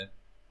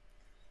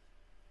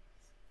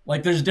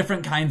there's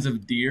different kinds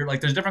of deer.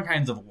 Like there's different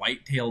kinds of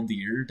white-tailed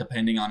deer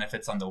depending on if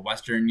it's on the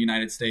western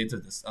United States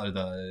or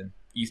the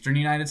eastern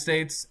United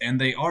States, and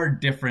they are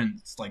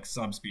different like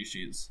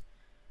subspecies.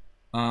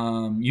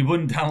 You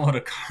wouldn't download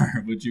a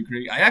car, would you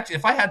agree?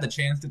 If I had the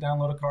chance to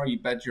download a car, you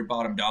bet your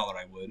bottom dollar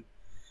I would.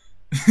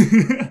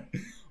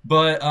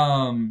 But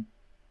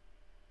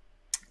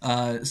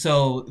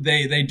so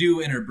they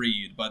do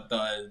interbreed, but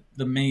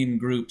the main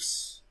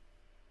groups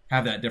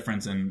have that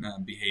difference in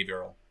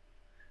behavioral.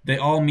 They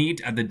all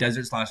meet at the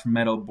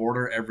desert/meadow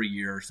border every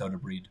year or so to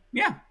breed.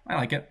 Yeah, I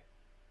like it.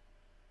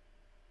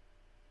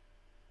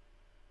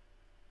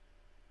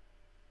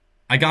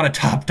 I got a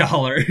top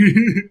dollar.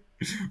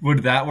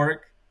 Would that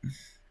work?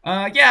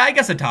 Yeah, I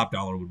guess a top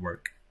dollar would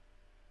work.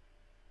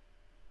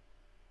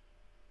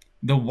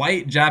 The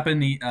white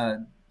Japanese,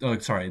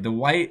 the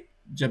white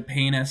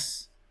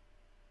Japanus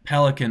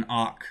pelican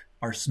auk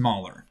are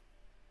smaller.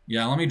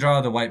 Yeah, let me draw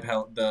the white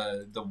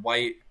the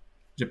white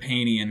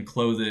Japanian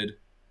clothed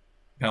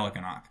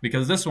pelican auk,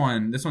 because this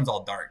one's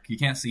all dark. You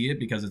can't see it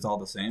because it's all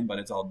the same, but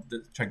it's all,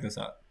 check this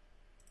out.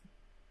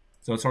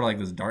 So it's sort of like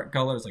this dark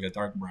color. It's like a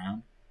dark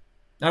brown.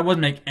 That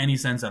wouldn't make any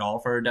sense at all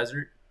for a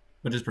desert,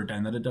 but just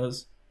pretend that it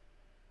does.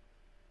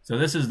 So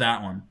this is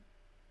that one.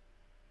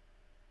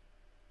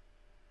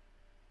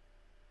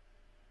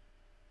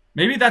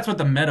 Maybe that's what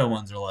the meadow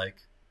ones are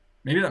like.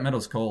 Maybe that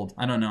meadow's cold.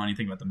 I don't know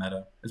anything about the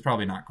meadow. It's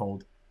probably not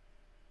cold.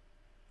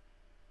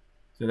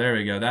 So there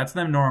we go. That's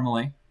them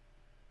normally.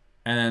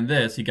 And then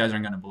this, you guys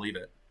aren't going to believe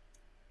it.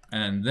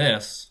 And then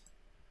this.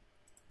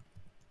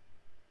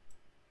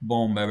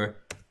 Boom, baby.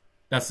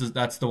 That's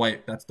the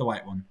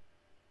white one.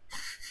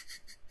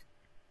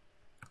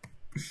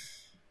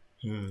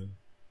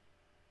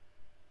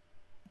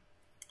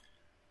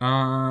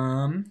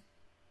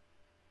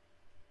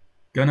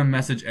 Gonna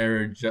message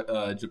error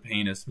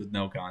Japanus with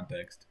no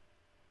context.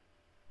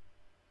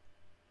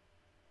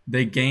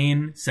 They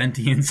gain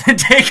sentience and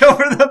take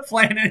over the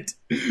planet.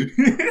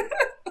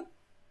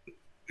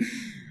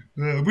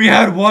 We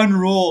had one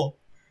rule.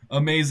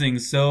 Amazing.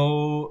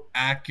 So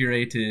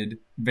accurated.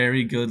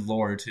 Very good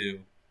lore,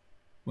 too.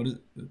 What is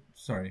it?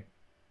 Sorry.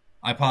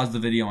 I paused the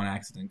video on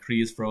accident.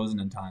 Kree is frozen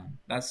in time.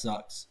 That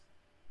sucks.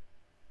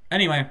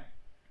 Anyway.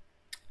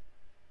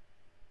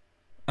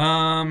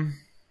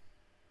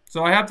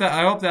 So I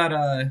hope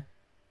that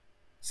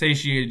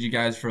satiated you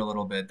guys for a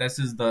little bit. This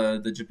is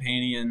the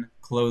Japanian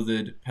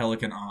clothed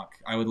pelican Auk.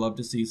 I would love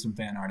to see some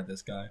fan art of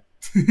this guy.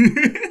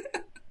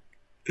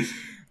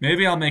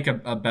 Maybe I'll make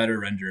a better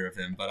render of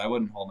him, but I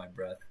wouldn't hold my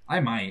breath. I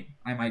might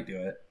do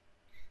it,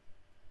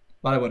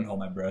 but I wouldn't hold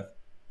my breath.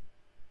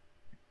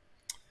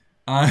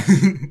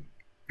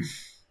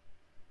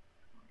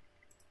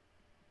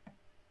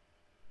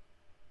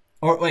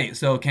 Or wait,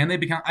 so can they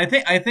become? I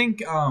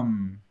think.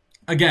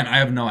 Again, I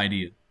have no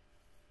idea,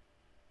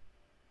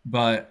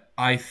 but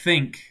I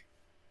think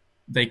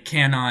they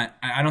cannot.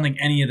 I don't think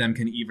any of them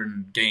can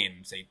even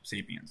gain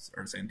sapience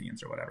or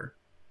sentience or whatever.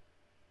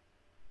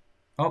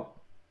 Oh,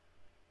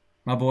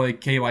 my boy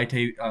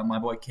KYTY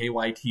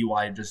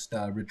just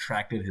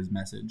retracted his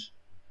message.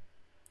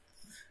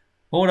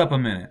 Hold up a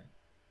minute.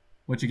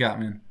 What you got,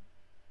 man?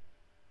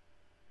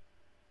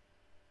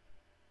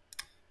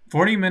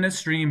 40-minute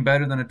stream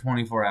better than a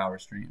 24-hour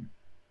stream.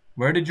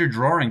 Where did your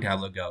drawing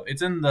tablet go?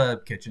 It's in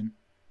the kitchen.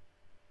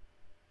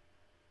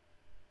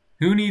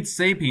 Who needs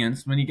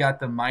sapience when you got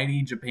the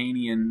mighty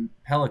Japanian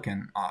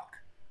pelican Auk?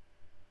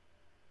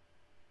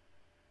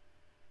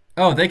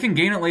 Oh, they can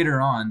gain it later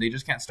on. They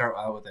just can't start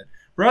out with it.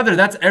 Brother,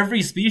 that's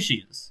every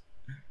species.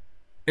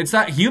 It's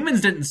not,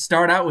 humans didn't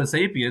start out with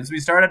sapience. We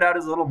started out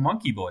as little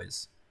monkey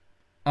boys.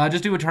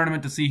 Just do a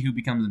tournament to see who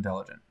becomes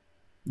intelligent.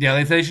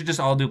 Yeah, they should just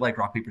all do like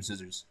rock, paper,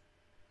 scissors.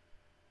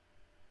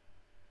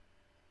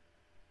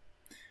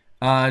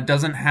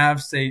 Doesn't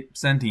have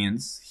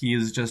sentience. He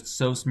is just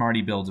so smart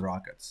he builds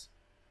rockets.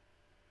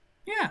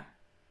 Yeah.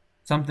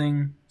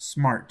 Something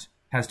smart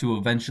has to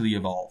eventually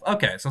evolve.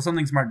 Okay, so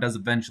something smart does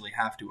eventually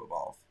have to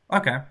evolve.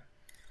 Okay.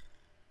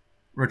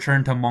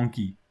 Return to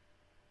monkey.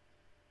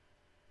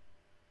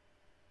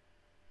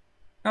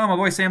 Oh, my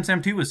boy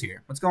Sam2 is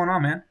here. What's going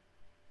on, man?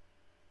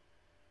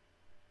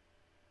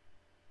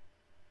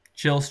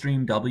 Chill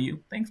stream W.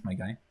 Thanks, my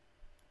guy.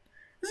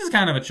 This is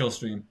kind of a chill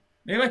stream.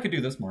 Maybe I could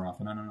do this more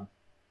often. I don't know.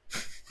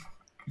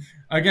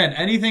 Again,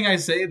 anything I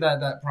say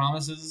that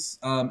promises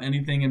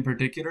anything in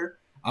particular,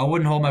 I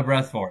wouldn't hold my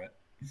breath for it.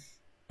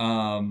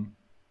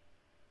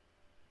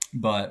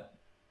 But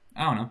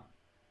I don't know.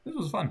 This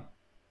was fun.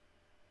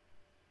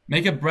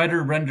 Make a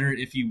better render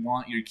if you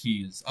want your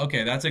keys.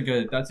 Okay, that's a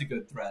good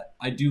threat.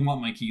 I do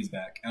want my keys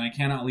back, and I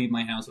cannot leave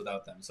my house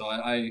without them. So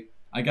I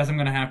guess I'm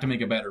gonna have to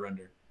make a better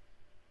render.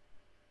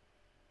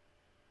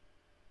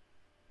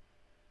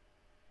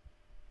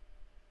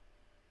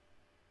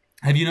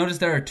 Have you noticed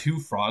there are 2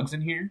 frogs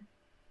in here?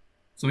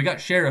 So we got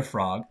Sheriff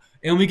Frog,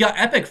 and we got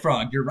Epic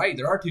Frog. You're right,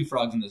 there are 2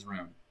 frogs in this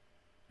room.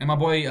 And my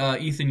boy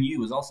Ethan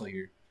Yu is also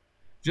here.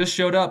 Just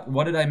showed up.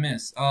 What did I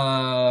miss?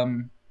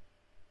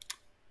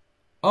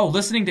 Oh,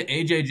 listening to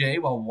AJJ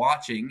while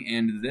watching,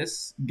 and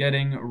this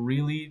getting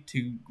really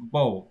to...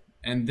 Whoa.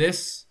 And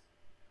this...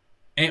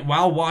 And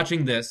while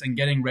watching this and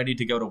getting ready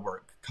to go to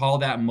work. Call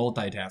that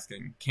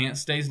multitasking. Can't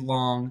stay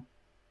long.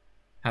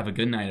 Have a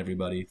good night,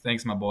 everybody.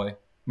 Thanks, my boy.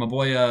 My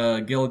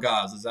boy Gil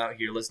Gaz is out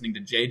here listening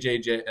to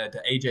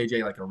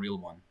AJJ like a real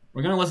one.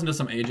 We're gonna listen to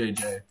some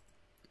AJJ.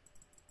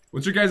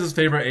 What's your guys'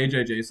 favorite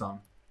AJJ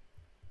song?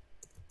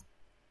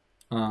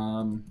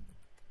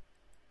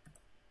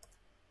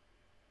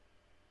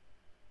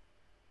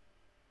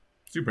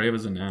 Too brave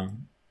as it now.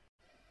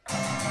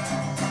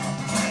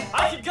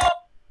 I can go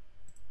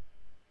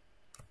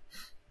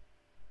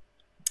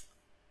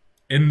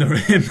in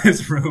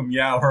this room.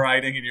 Yeah, we're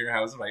hiding in your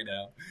house right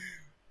now.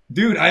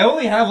 Dude, I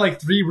only have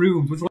like 3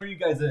 rooms. Which one are you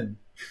guys in?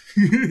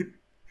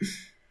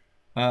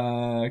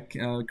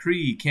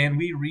 Kree, can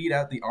we read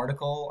out the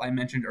article I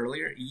mentioned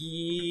earlier?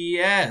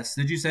 Yes.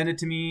 Did you send it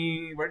to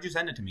me? Where did you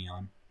send it to me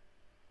on?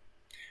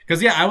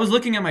 Because, yeah, I was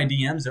looking at my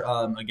DMs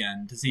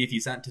again to see if you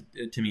sent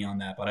it to me on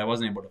that, but I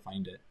wasn't able to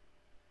find it.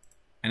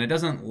 And it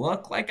doesn't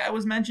look like I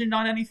was mentioned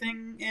on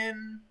anything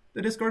in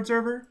the Discord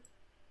server.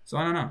 So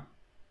I don't know.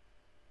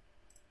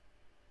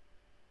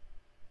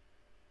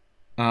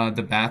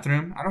 The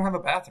bathroom? I don't have a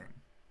bathroom.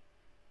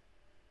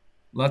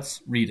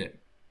 Let's read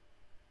it.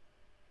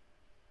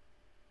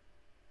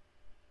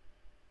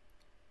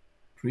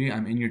 Kree,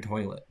 I'm in your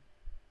toilet.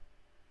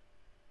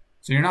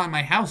 So you're not in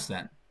my house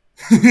then?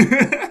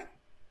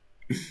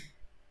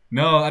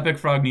 No, Epic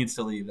Frog needs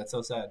to leave. That's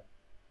so sad.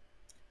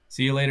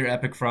 See you later,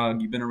 Epic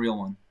Frog. You've been a real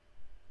one.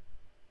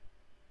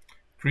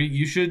 Kree,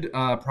 you should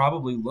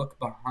probably look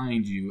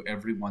behind you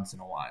every once in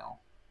a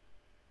while.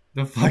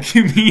 The fuck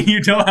you mean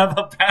you don't have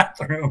a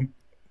bathroom?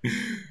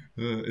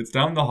 It's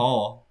down the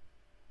hall.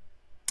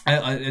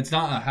 It's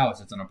not a house,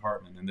 it's an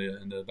apartment, and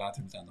the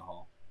bathroom's down the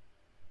hall.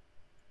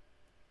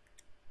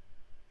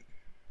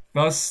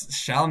 Thus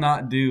shall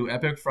not do.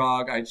 Epic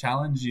Frog, I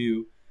challenge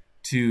you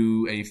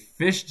to a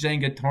fish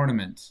Jenga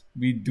tournament.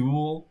 We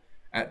duel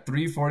at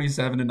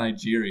 3:47 in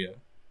Nigeria.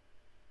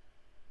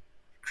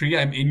 Kree,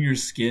 I'm in your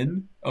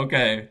skin?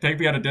 Okay, take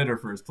me out of dinner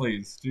first,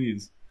 please.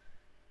 Jeez.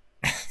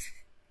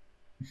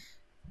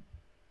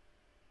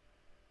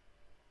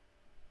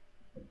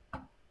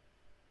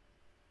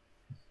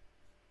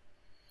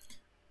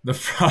 The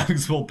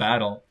frogs will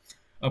battle.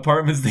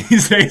 Apartments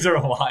these days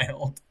are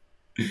wild.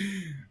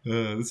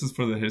 This is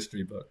for the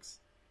history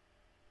books.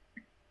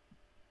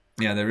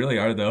 Yeah, they really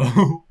are,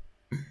 though.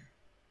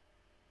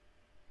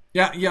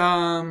 Yeah.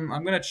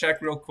 I'm gonna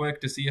check real quick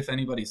to see if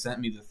anybody sent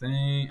me the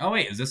thing. Oh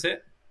wait, is this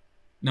it?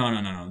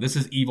 No. This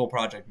is Evil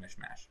Project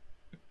Mishmash.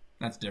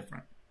 That's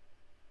different.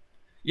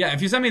 Yeah,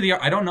 if you send me the,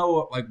 I don't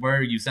know like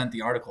where you sent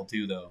the article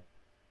to though.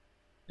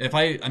 If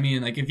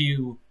if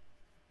you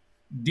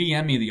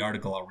DM me the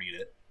article, I'll read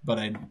it. But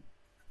I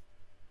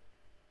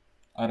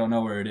don't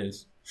know where it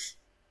is.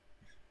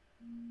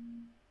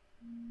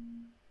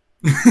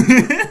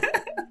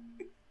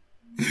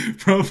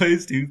 Pro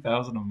pays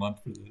 2,000 a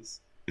month for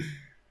this.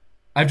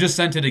 I've just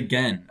sent it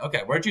again.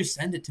 Okay, where'd you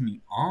send it to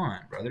me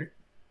on, brother?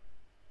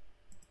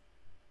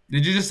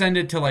 Did you just send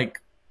it to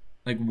like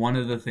one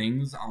of the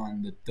things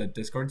on the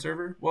Discord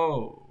server?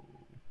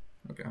 Whoa.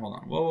 Okay, hold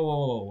on.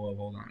 Whoa,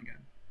 hold on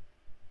again.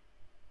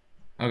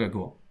 Okay,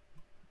 cool.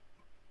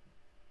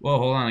 Whoa,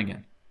 hold on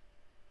again.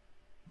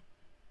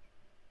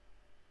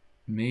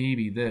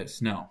 Maybe this.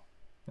 No,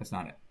 that's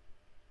not it.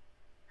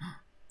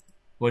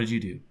 What did you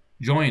do?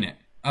 Join it.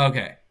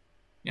 Okay.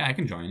 Yeah, I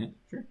can join it.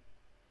 Sure.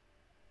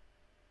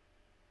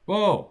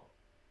 Whoa.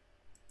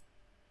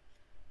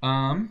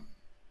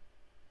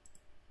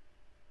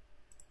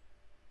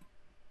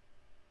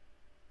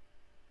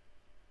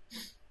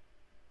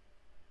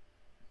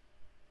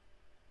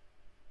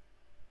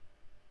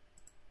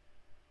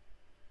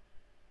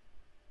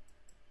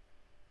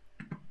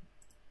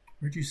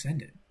 Where'd you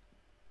send it?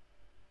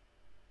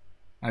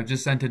 I've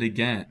just sent it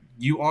again.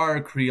 You are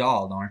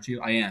Creole, aren't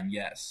you? I am,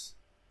 yes.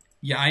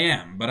 Yeah, I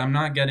am, but I'm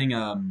not getting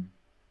I'm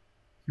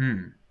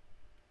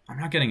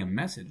not getting a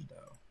message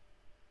though.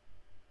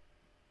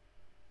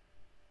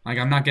 Like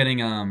I'm not getting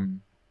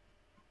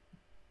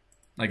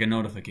like a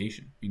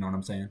notification. You know what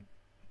I'm saying?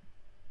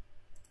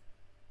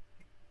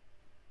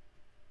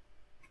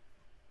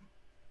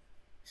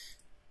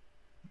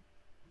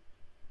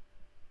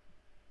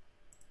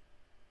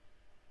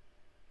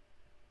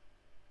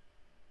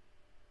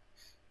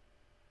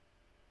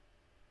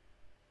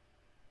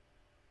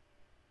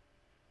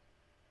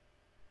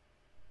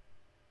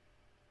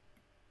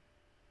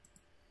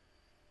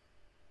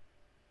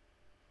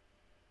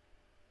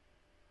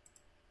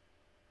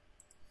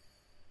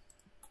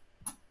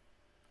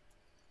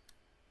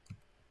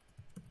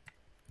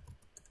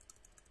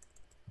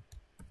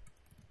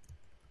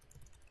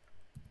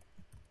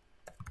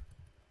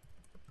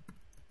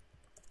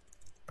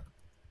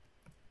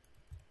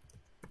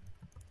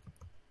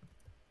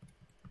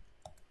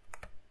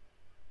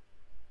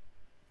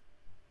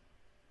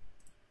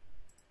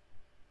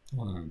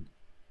 Hold on.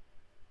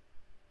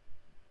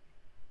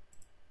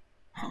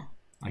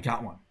 I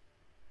got one.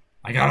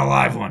 I got a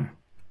live one.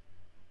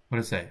 What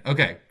did it say?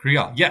 Okay,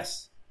 Creole.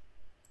 Yes.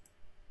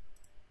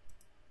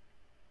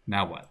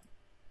 Now what?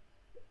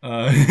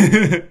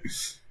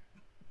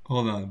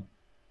 Hold on.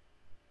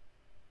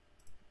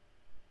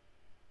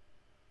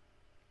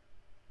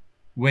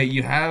 Wait,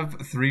 you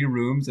have 3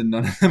 rooms and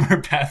none of them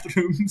are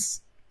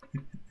bathrooms?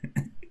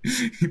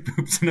 He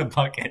poops in a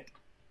bucket.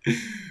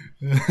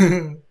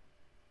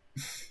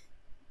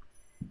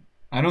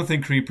 I don't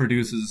think Cree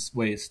produces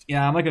waste.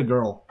 Yeah, I'm like a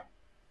girl.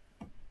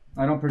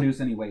 I don't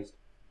produce any waste.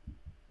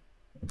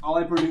 All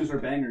I produce are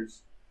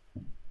bangers.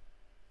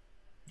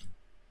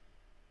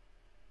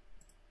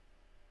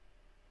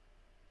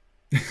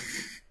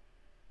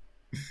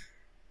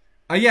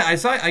 Yeah, I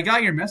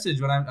got your message,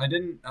 but I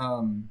didn't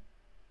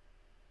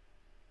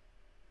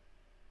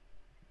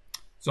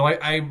So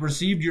I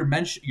received your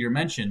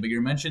mention, but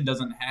your mention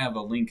doesn't have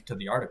a link to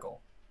the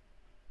article.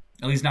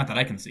 At least not that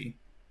I can see.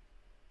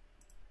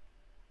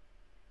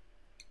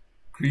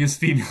 Korea's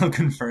female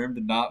confirmed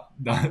and not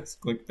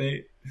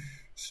clickbait.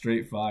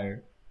 Straight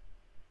fire.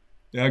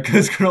 Yeah,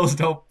 because girls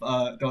don't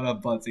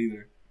have butts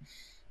either.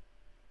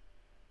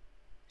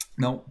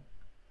 Nope.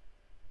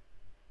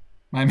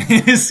 My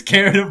man is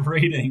scared of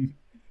reading.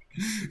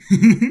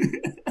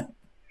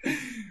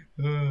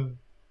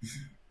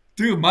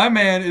 Dude, my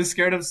man is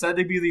scared of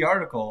sending me the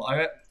article.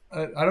 I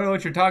don't know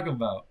what you're talking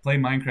about. Play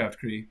Minecraft,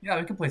 Cree. Yeah,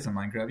 we can play some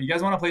Minecraft. You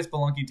guys want to play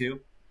Spelunky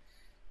too?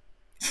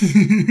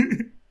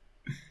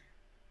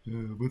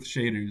 With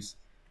shaders.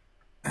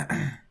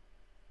 Oh,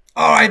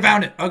 I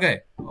found it.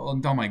 Okay. Oh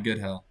my good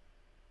hell.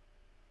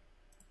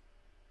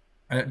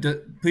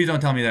 Please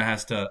don't tell me that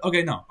has to.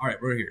 Okay, no. All right,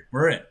 we're here.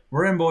 We're in.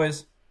 We're in,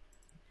 boys.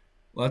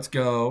 Let's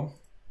go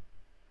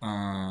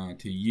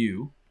to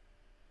you.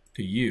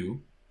 To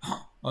you.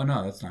 Oh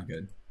no, that's not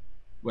good.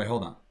 Wait,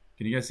 hold on.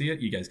 Can you guys see it?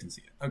 You guys can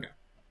see it. Okay.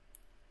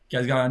 You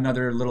guys got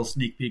another little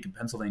sneak peek of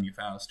Pennsylvania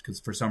Faust, because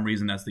for some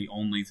reason that's the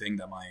only thing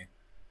that my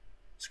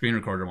screen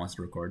recorder wants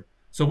to record.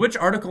 So which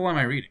article am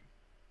I reading?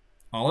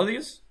 All of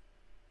these?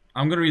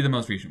 I'm gonna read the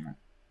most recent one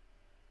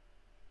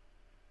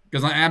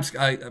because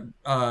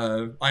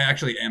I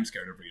actually am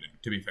scared of reading.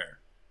 To be fair.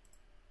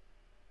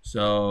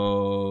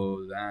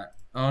 So that.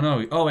 Oh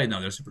no. Oh wait, no,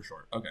 they're super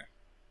short. Okay.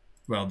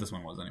 Well, this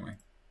one was anyway.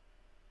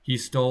 He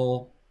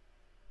stole.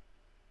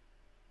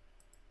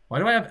 Why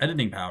do I have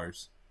editing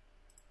powers?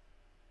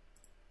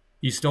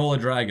 He stole a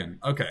dragon.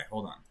 Okay,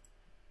 hold on.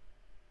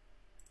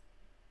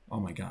 Oh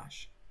my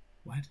gosh.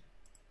 What?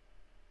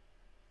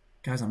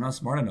 Guys, I'm not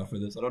smart enough for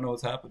this. I don't know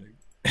what's happening.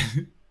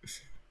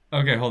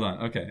 Okay, hold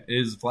on. Okay.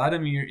 Is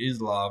Vladimir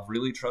Islov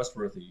really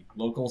trustworthy?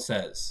 Local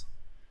says.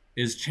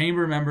 Is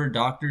chamber member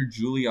Dr.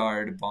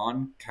 Juilliard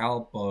von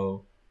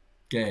Calpo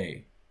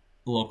gay?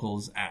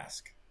 Locals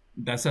ask.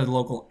 That said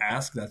local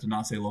ask. That did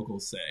not say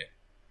locals say.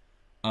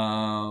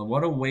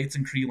 What awaits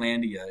in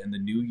Creelandia in the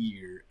new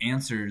year?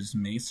 Answers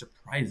may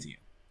surprise you.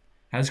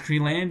 Has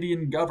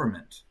Creelandian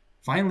government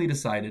finally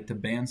decided to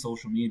ban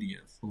social media?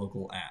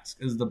 Local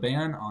ask. Is the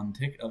ban on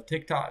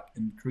TikTok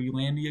and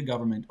Creelandia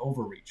government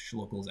overreach?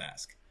 Locals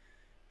ask.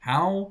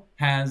 How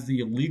has the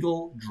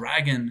illegal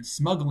dragon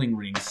smuggling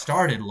ring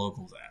started?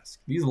 Locals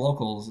ask. These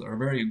locals are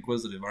very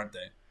inquisitive, aren't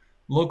they?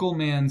 Local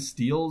man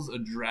steals a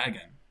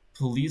dragon.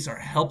 Police are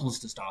helpless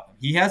to stop him.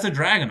 He has a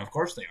dragon, of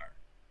course they are.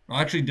 Well,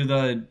 actually, do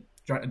the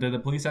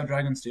police have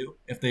dragons too?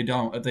 If they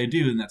don't, if they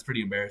do, then that's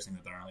pretty embarrassing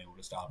that they're not able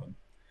to stop him.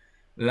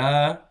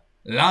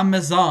 La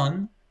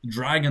Maison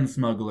dragon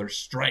smuggler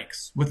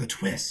strikes with a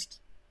twist.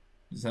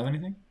 Does it have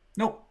anything?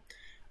 Nope.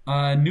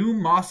 New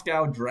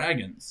Moscow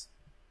Dragons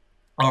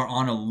are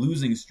on a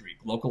losing streak.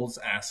 Locals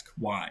ask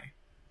why.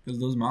 Because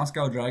those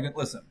Moscow Dragons...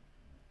 Listen,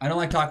 I don't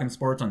like talking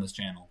sports on this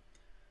channel.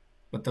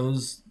 But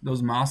those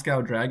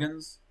Moscow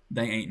Dragons,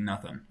 they ain't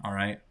nothing,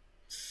 alright?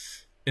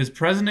 Is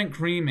President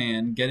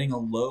Creeman getting a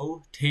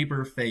low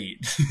taper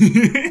fade?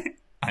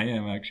 I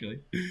am, actually.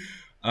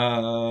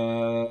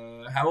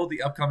 How will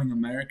the upcoming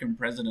American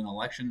president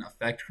election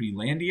affect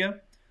Creelandia?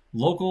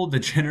 Local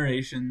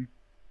degeneration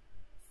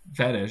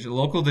fetish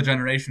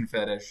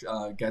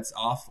gets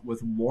off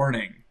with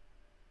warning.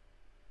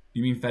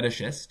 You mean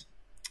fetishist?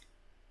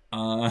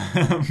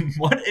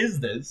 What is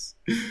this?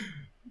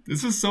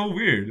 This is so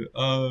weird.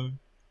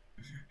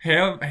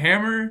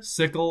 Hammer,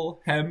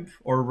 sickle, hemp,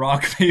 or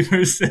rock,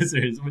 paper,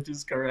 scissors, which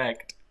is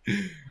correct.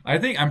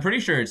 I'm pretty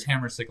sure it's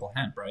hammer, sickle,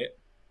 hemp, right?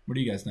 What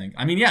do you guys think?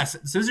 I mean, yes,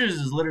 scissors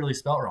is literally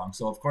spelled wrong,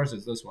 so of course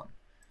it's this one.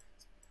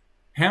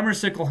 Hammer,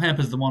 sickle, hemp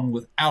is the one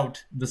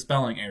without the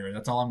spelling error.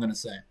 That's all I'm going to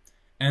say.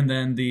 And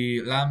then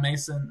the La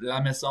Maison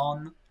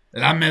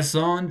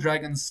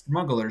dragon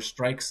smuggler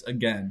strikes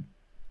again.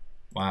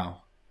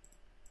 Wow.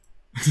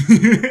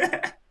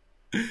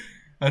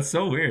 That's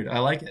so weird. I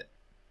like it.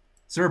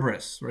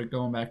 Cerberus, we're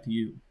going back to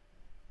you.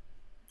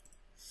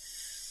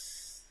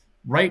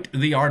 Write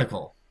the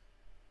article.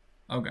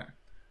 Okay.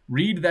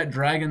 Read that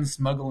dragon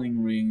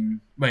smuggling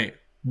ring. Wait.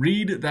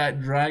 Read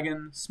that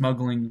dragon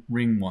smuggling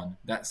ring one.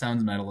 That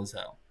sounds metal as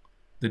hell.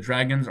 The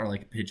dragons are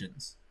like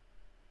pigeons.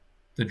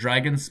 The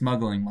dragon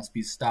smuggling must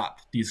be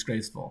stopped.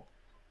 Disgraceful.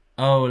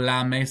 Oh,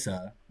 La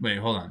Mesa. Wait,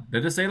 hold on.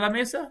 Did it say La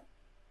Mesa?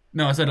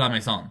 No, I said La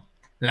Maison.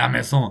 La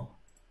Maison.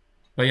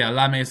 But yeah,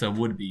 La Mesa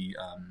would be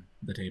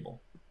the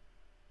table.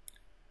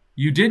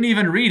 You didn't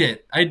even read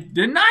it.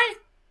 Didn't I?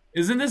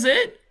 Isn't this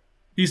it?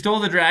 He stole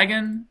the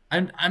dragon?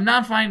 I'm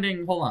not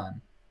finding... Hold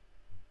on.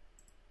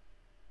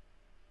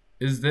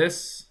 Is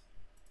this...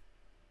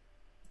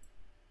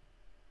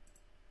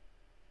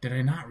 Did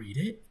I not read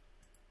it?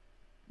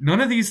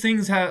 None of these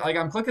things have... Like,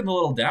 I'm clicking the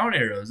little down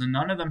arrows, and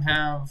none of them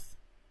have...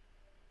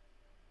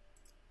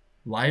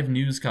 Live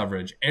news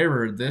coverage.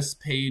 Error. This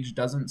page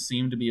doesn't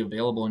seem to be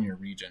available in your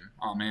region.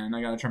 Oh, man.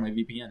 I gotta turn my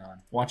VPN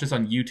on. Watch this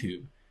on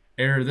YouTube.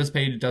 Error. This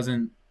page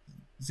doesn't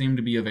seem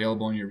to be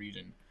available in your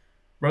region.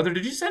 Brother,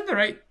 did you send the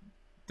right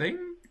thing?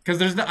 Because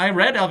there's the... I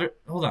read... Hold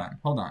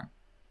on.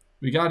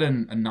 We got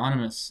an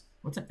anonymous...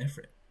 What's an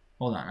ifrit?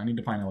 Hold on. I need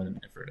to find out what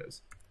an ifrit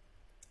is.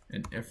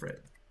 An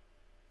ifrit.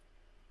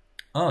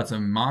 Oh, it's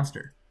a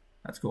monster.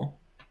 That's cool.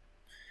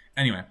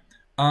 Anyway.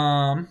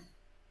 I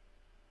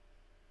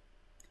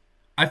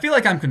feel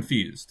like I'm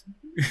confused.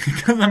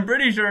 Because I'm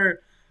pretty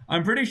sure I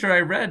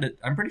read it.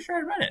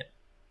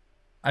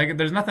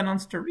 There's nothing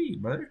else to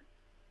read, brother.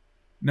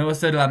 Noah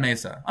said La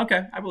Mesa.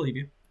 Okay, I believe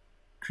you.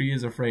 Cree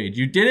is afraid.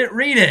 You didn't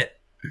read it!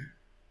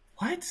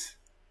 What?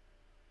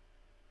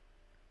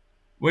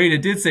 Wait,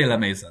 it did say La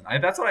Mesa.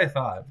 That's what I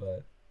thought,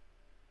 but...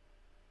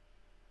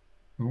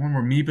 The one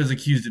where Meep is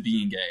accused of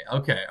being gay.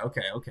 Okay.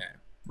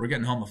 We're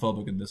getting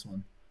homophobic in this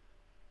one.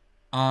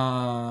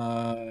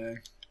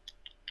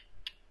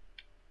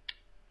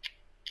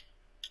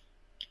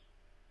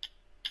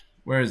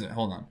 Where is it?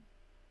 Hold on.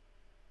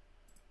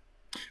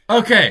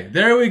 Okay,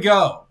 there we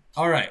go.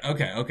 Alright,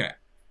 okay.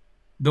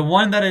 The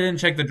one that I didn't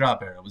check the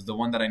drop arrow was the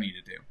one that I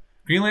needed to.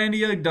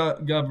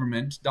 Greenlandia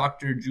government,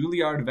 Dr.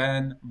 Juilliard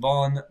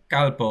von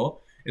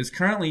Calpo, is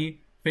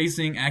currently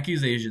facing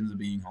accusations of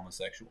being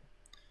homosexual.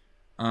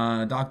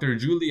 Dr.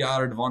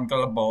 Juilliard von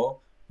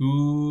Calpo,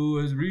 who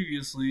has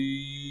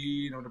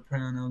previously known to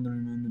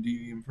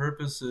deviant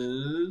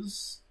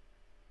purposes.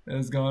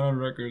 has gone on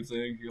record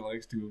saying he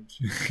likes to.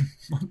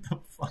 What the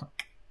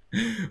fuck?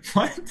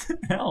 What the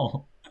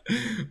hell?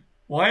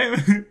 Why?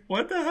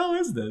 What the hell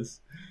is this?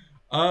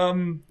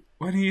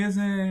 When he is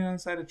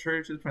outside a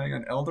church is preying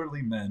on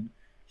elderly men,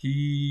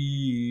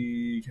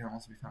 he can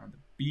also be found on the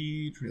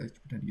beach. Where he likes to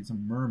pretend he's a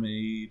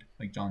mermaid,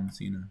 like John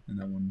Cena in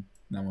that one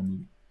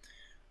movie.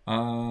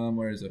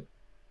 Where is it?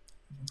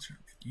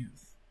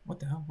 Youth. What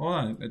the hell? Hold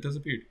on, it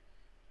disappeared.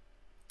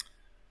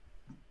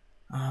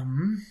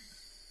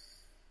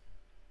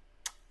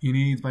 He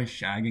needs by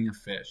shagging a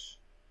fish.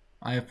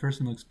 I have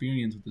personal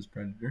experience with this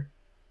predator.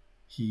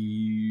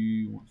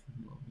 He wants to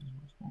love his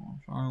small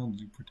child.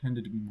 He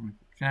pretended to be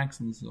Michael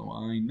Jackson, so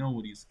I know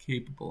what he's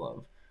capable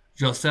of.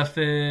 Joseph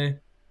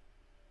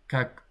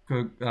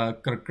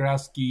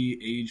Krakrowski,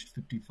 aged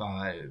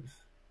 55.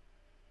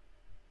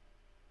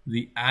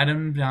 The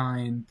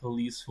Adamdine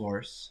police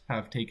force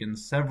have taken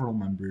several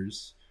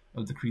members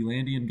of the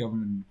Creelandian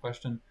government in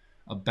question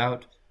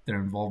about their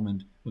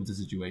involvement with the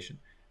situation.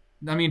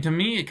 I mean, to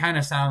me, it kind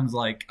of sounds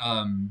like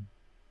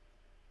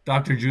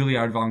Dr.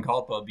 Juilliard von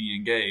Kalpa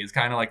being gay is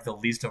kind of like the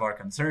least of our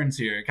concerns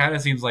here. It kind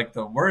of seems like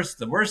the worst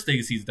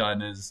things he's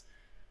done is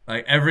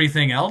like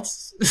everything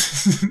else.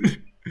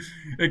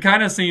 It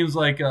kind of seems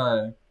like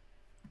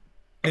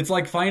it's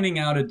like finding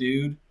out a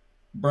dude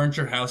burnt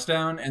your house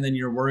down, and then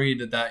you're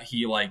worried that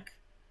he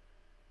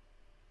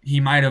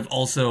might have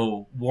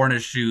also worn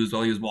his shoes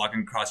while he was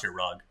walking across your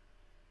rug.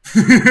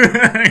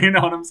 You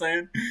know what I'm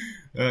saying?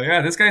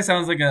 Yeah, this guy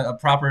sounds like a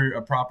proper.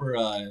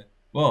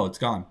 Whoa, it's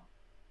gone.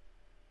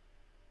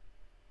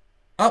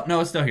 Oh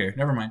no, it's still here.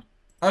 Never mind.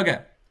 Okay,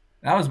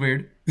 that was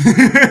weird.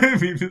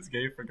 Beavis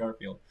gay for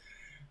Garfield.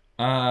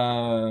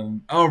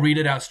 Oh, read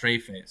it out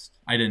straight faced.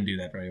 I didn't do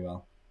that very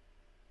well.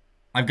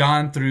 I've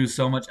gone through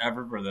so much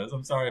effort for this.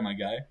 I'm sorry, my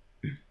guy.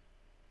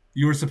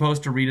 You were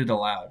supposed to read it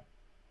aloud.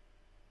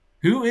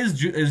 Who is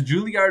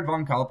Juilliard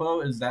von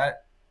Kalpo? Is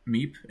that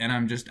Meep? And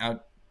I'm just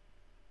out.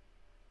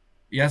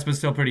 Yes, but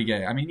still pretty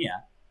gay. I mean,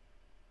 yeah.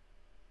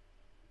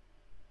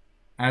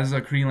 As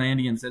a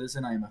Creelandian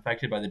citizen, I am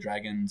affected by the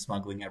dragon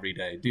smuggling every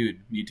day.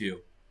 Dude, me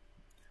too.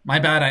 My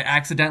bad, I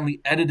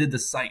accidentally edited the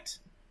site.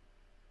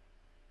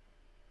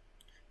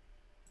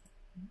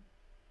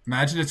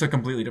 Imagine it's a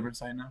completely different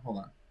site now. Hold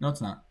on. No,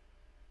 it's not.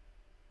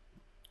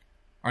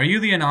 Are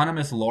you the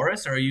anonymous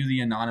Loris or are you the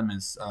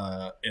anonymous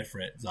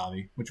Ifrit,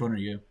 Zavi? Which one are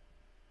you?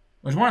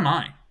 Which one am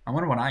I? I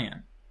wonder what I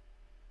am.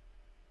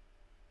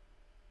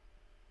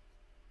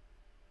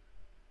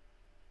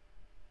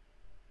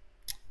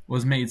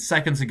 Was made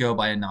seconds ago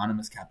by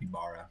anonymous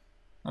Capybara.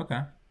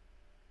 Okay.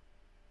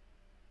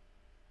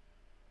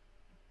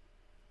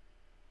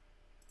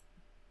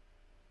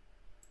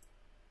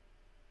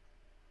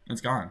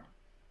 It's gone.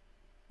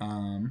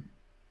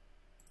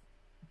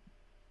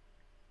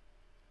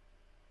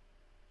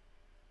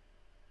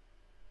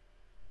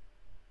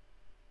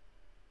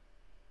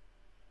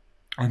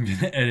 I'm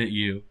gonna edit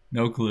you.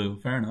 No clue.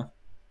 Fair enough.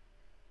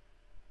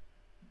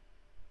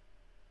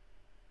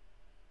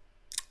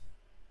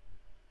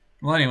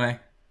 Well, anyway,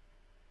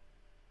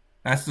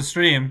 that's the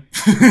stream.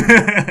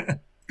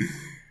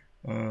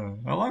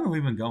 How long have we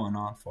been going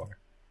on for?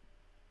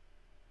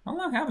 How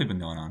long have we been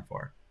going on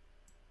for?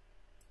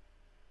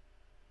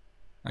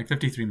 Like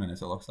 53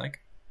 minutes, it looks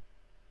like.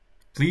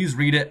 Please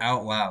read it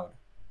out loud.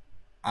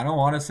 I don't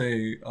want to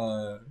say,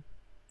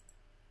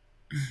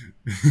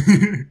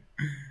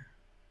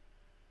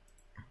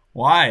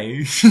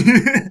 Why?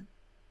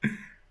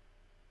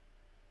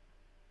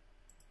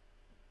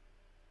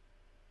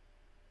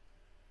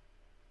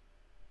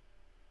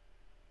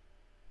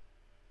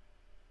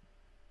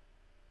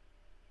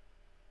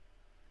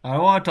 I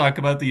don't want to talk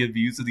about the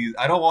abuse of these.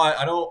 I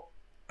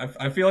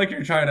feel like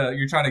you're trying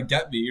to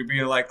get me. You're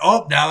being like,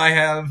 oh, now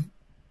I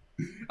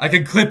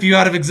can clip you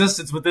out of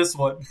existence with this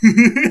one.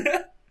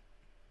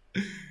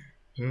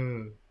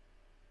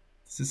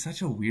 This is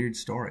such a weird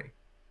story.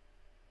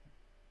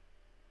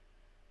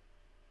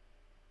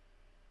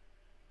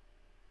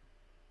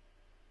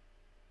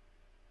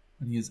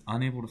 And he is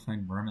unable to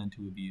find vermin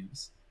to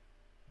abuse.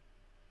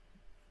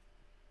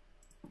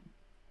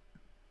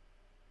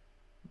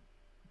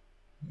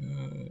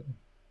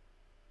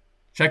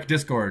 Check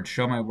Discord,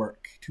 show my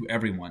work to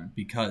everyone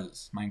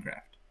because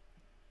Minecraft.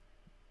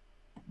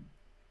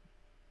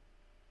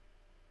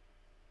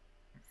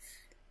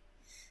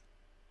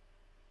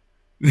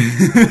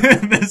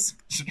 This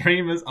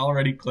stream is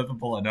already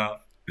clippable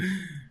enough.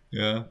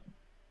 Yeah.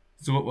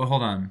 So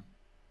hold on.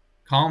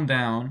 Calm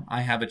down.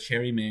 I have a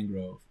cherry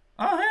mangrove.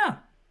 Oh yeah.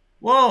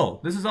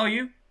 Whoa. This is all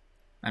you?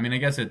 I mean, I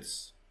guess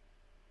it's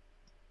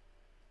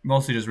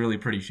mostly just really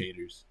pretty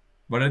shaders.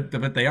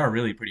 But they are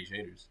really pretty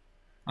shaders.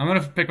 I'm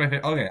gonna pick my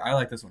favorite. Okay, I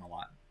like this one a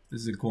lot.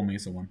 This is a cool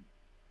Mesa one.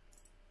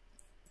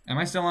 Am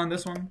I still on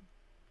this one?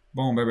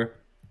 Boom, baby.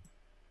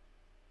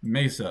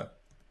 Mesa.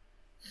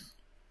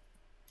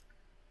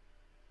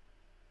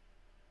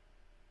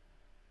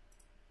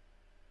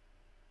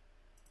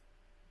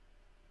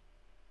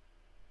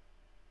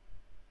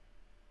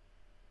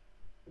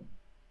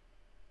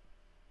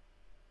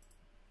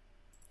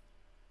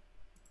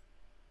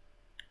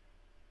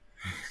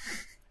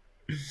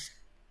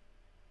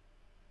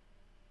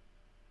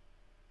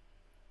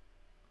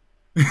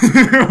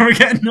 We're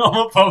getting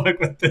homophobic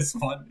with this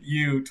one.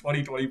 You,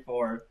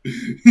 2024.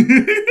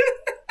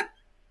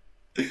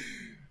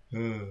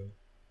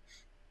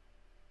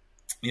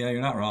 Yeah,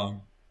 you're not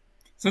wrong.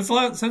 Since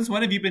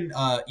when have you been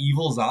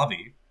evil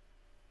zombie?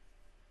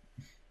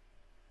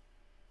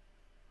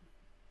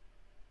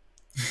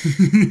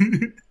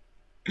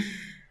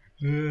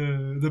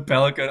 The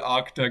pelican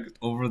octet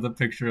over the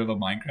picture of a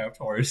Minecraft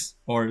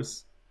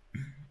horse.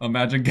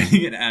 Imagine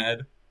getting an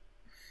ad.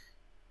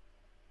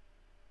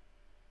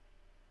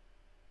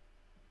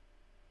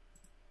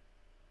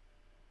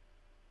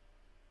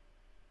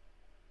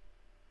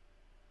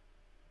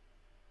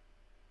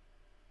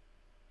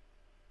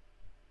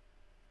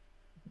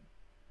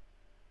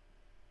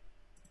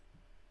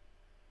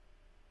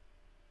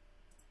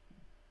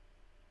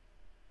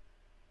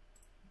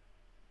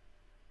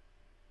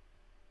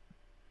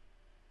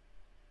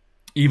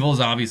 Evil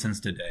zombie since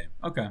today.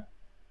 Okay.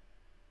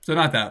 So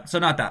not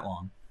that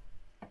long.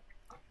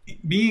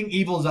 Being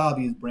evil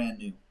zombie is brand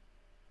new.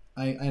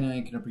 I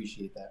can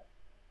appreciate that.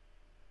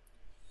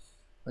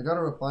 I got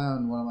a reply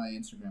on one of my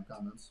Instagram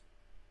comments.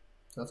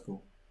 So that's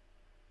cool.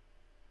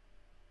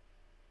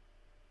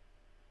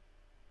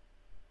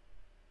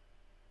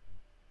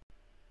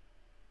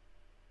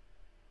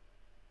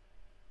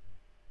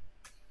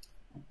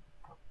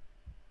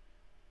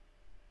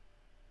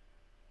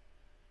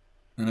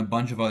 And a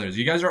bunch of others.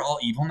 You guys are all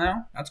evil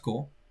now? That's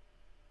cool.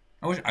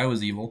 I wish I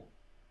was evil.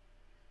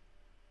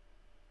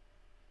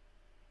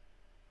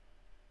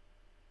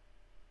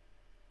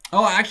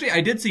 Oh, actually,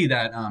 I did see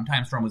that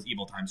Timestorm was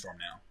evil Timestorm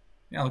now.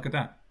 Yeah, look at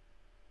that.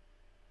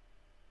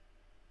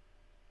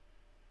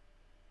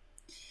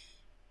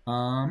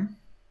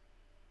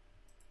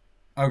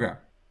 Okay.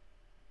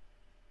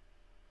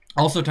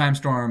 Also,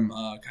 Timestorm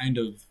kind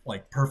of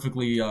like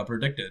perfectly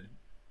predicted,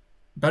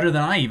 better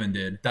than I even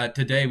did, that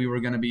today we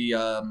were going to be,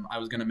 I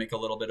was going to make a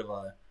little bit of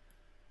a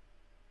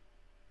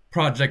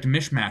Project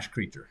Mishmash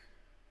creature.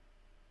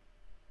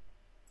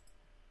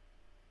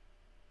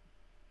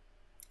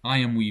 I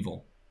am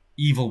Weevil.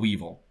 Evil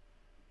Weevil.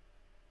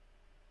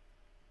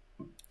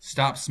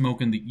 Stop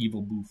smoking the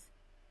evil boof.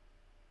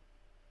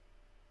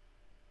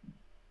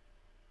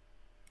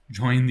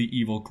 Join the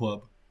evil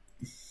club.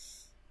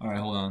 Alright,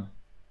 hold on.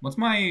 What's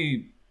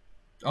my...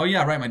 Oh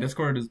yeah, right, my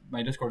Discord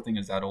thing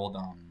is that old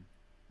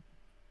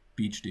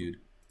beach dude.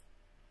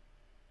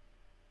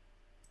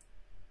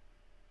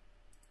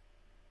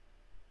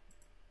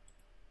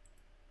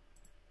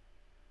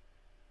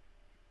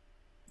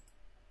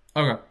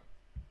 Okay.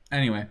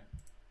 Anyway.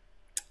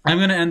 I'm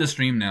gonna end the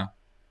stream now.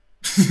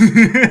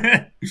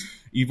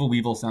 Evil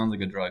Weevil sounds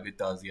like a drug. It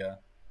does, yeah.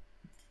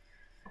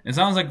 It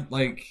sounds like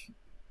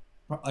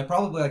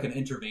probably like an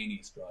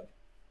intravenous drug.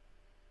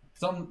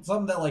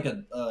 Something that like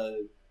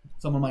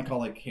someone might call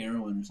like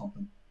heroin or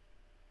something.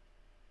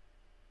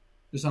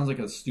 This sounds like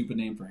a stupid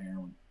name for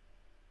heroin.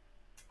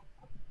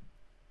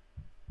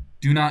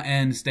 Do not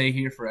end. Stay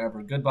here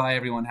forever. Goodbye,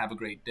 everyone. Have a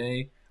great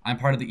day. I'm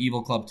part of the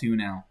evil club too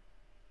now.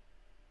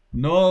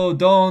 No,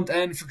 don't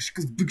end.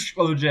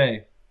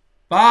 OJ.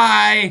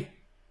 Bye.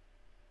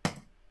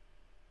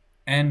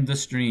 End the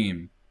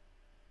stream.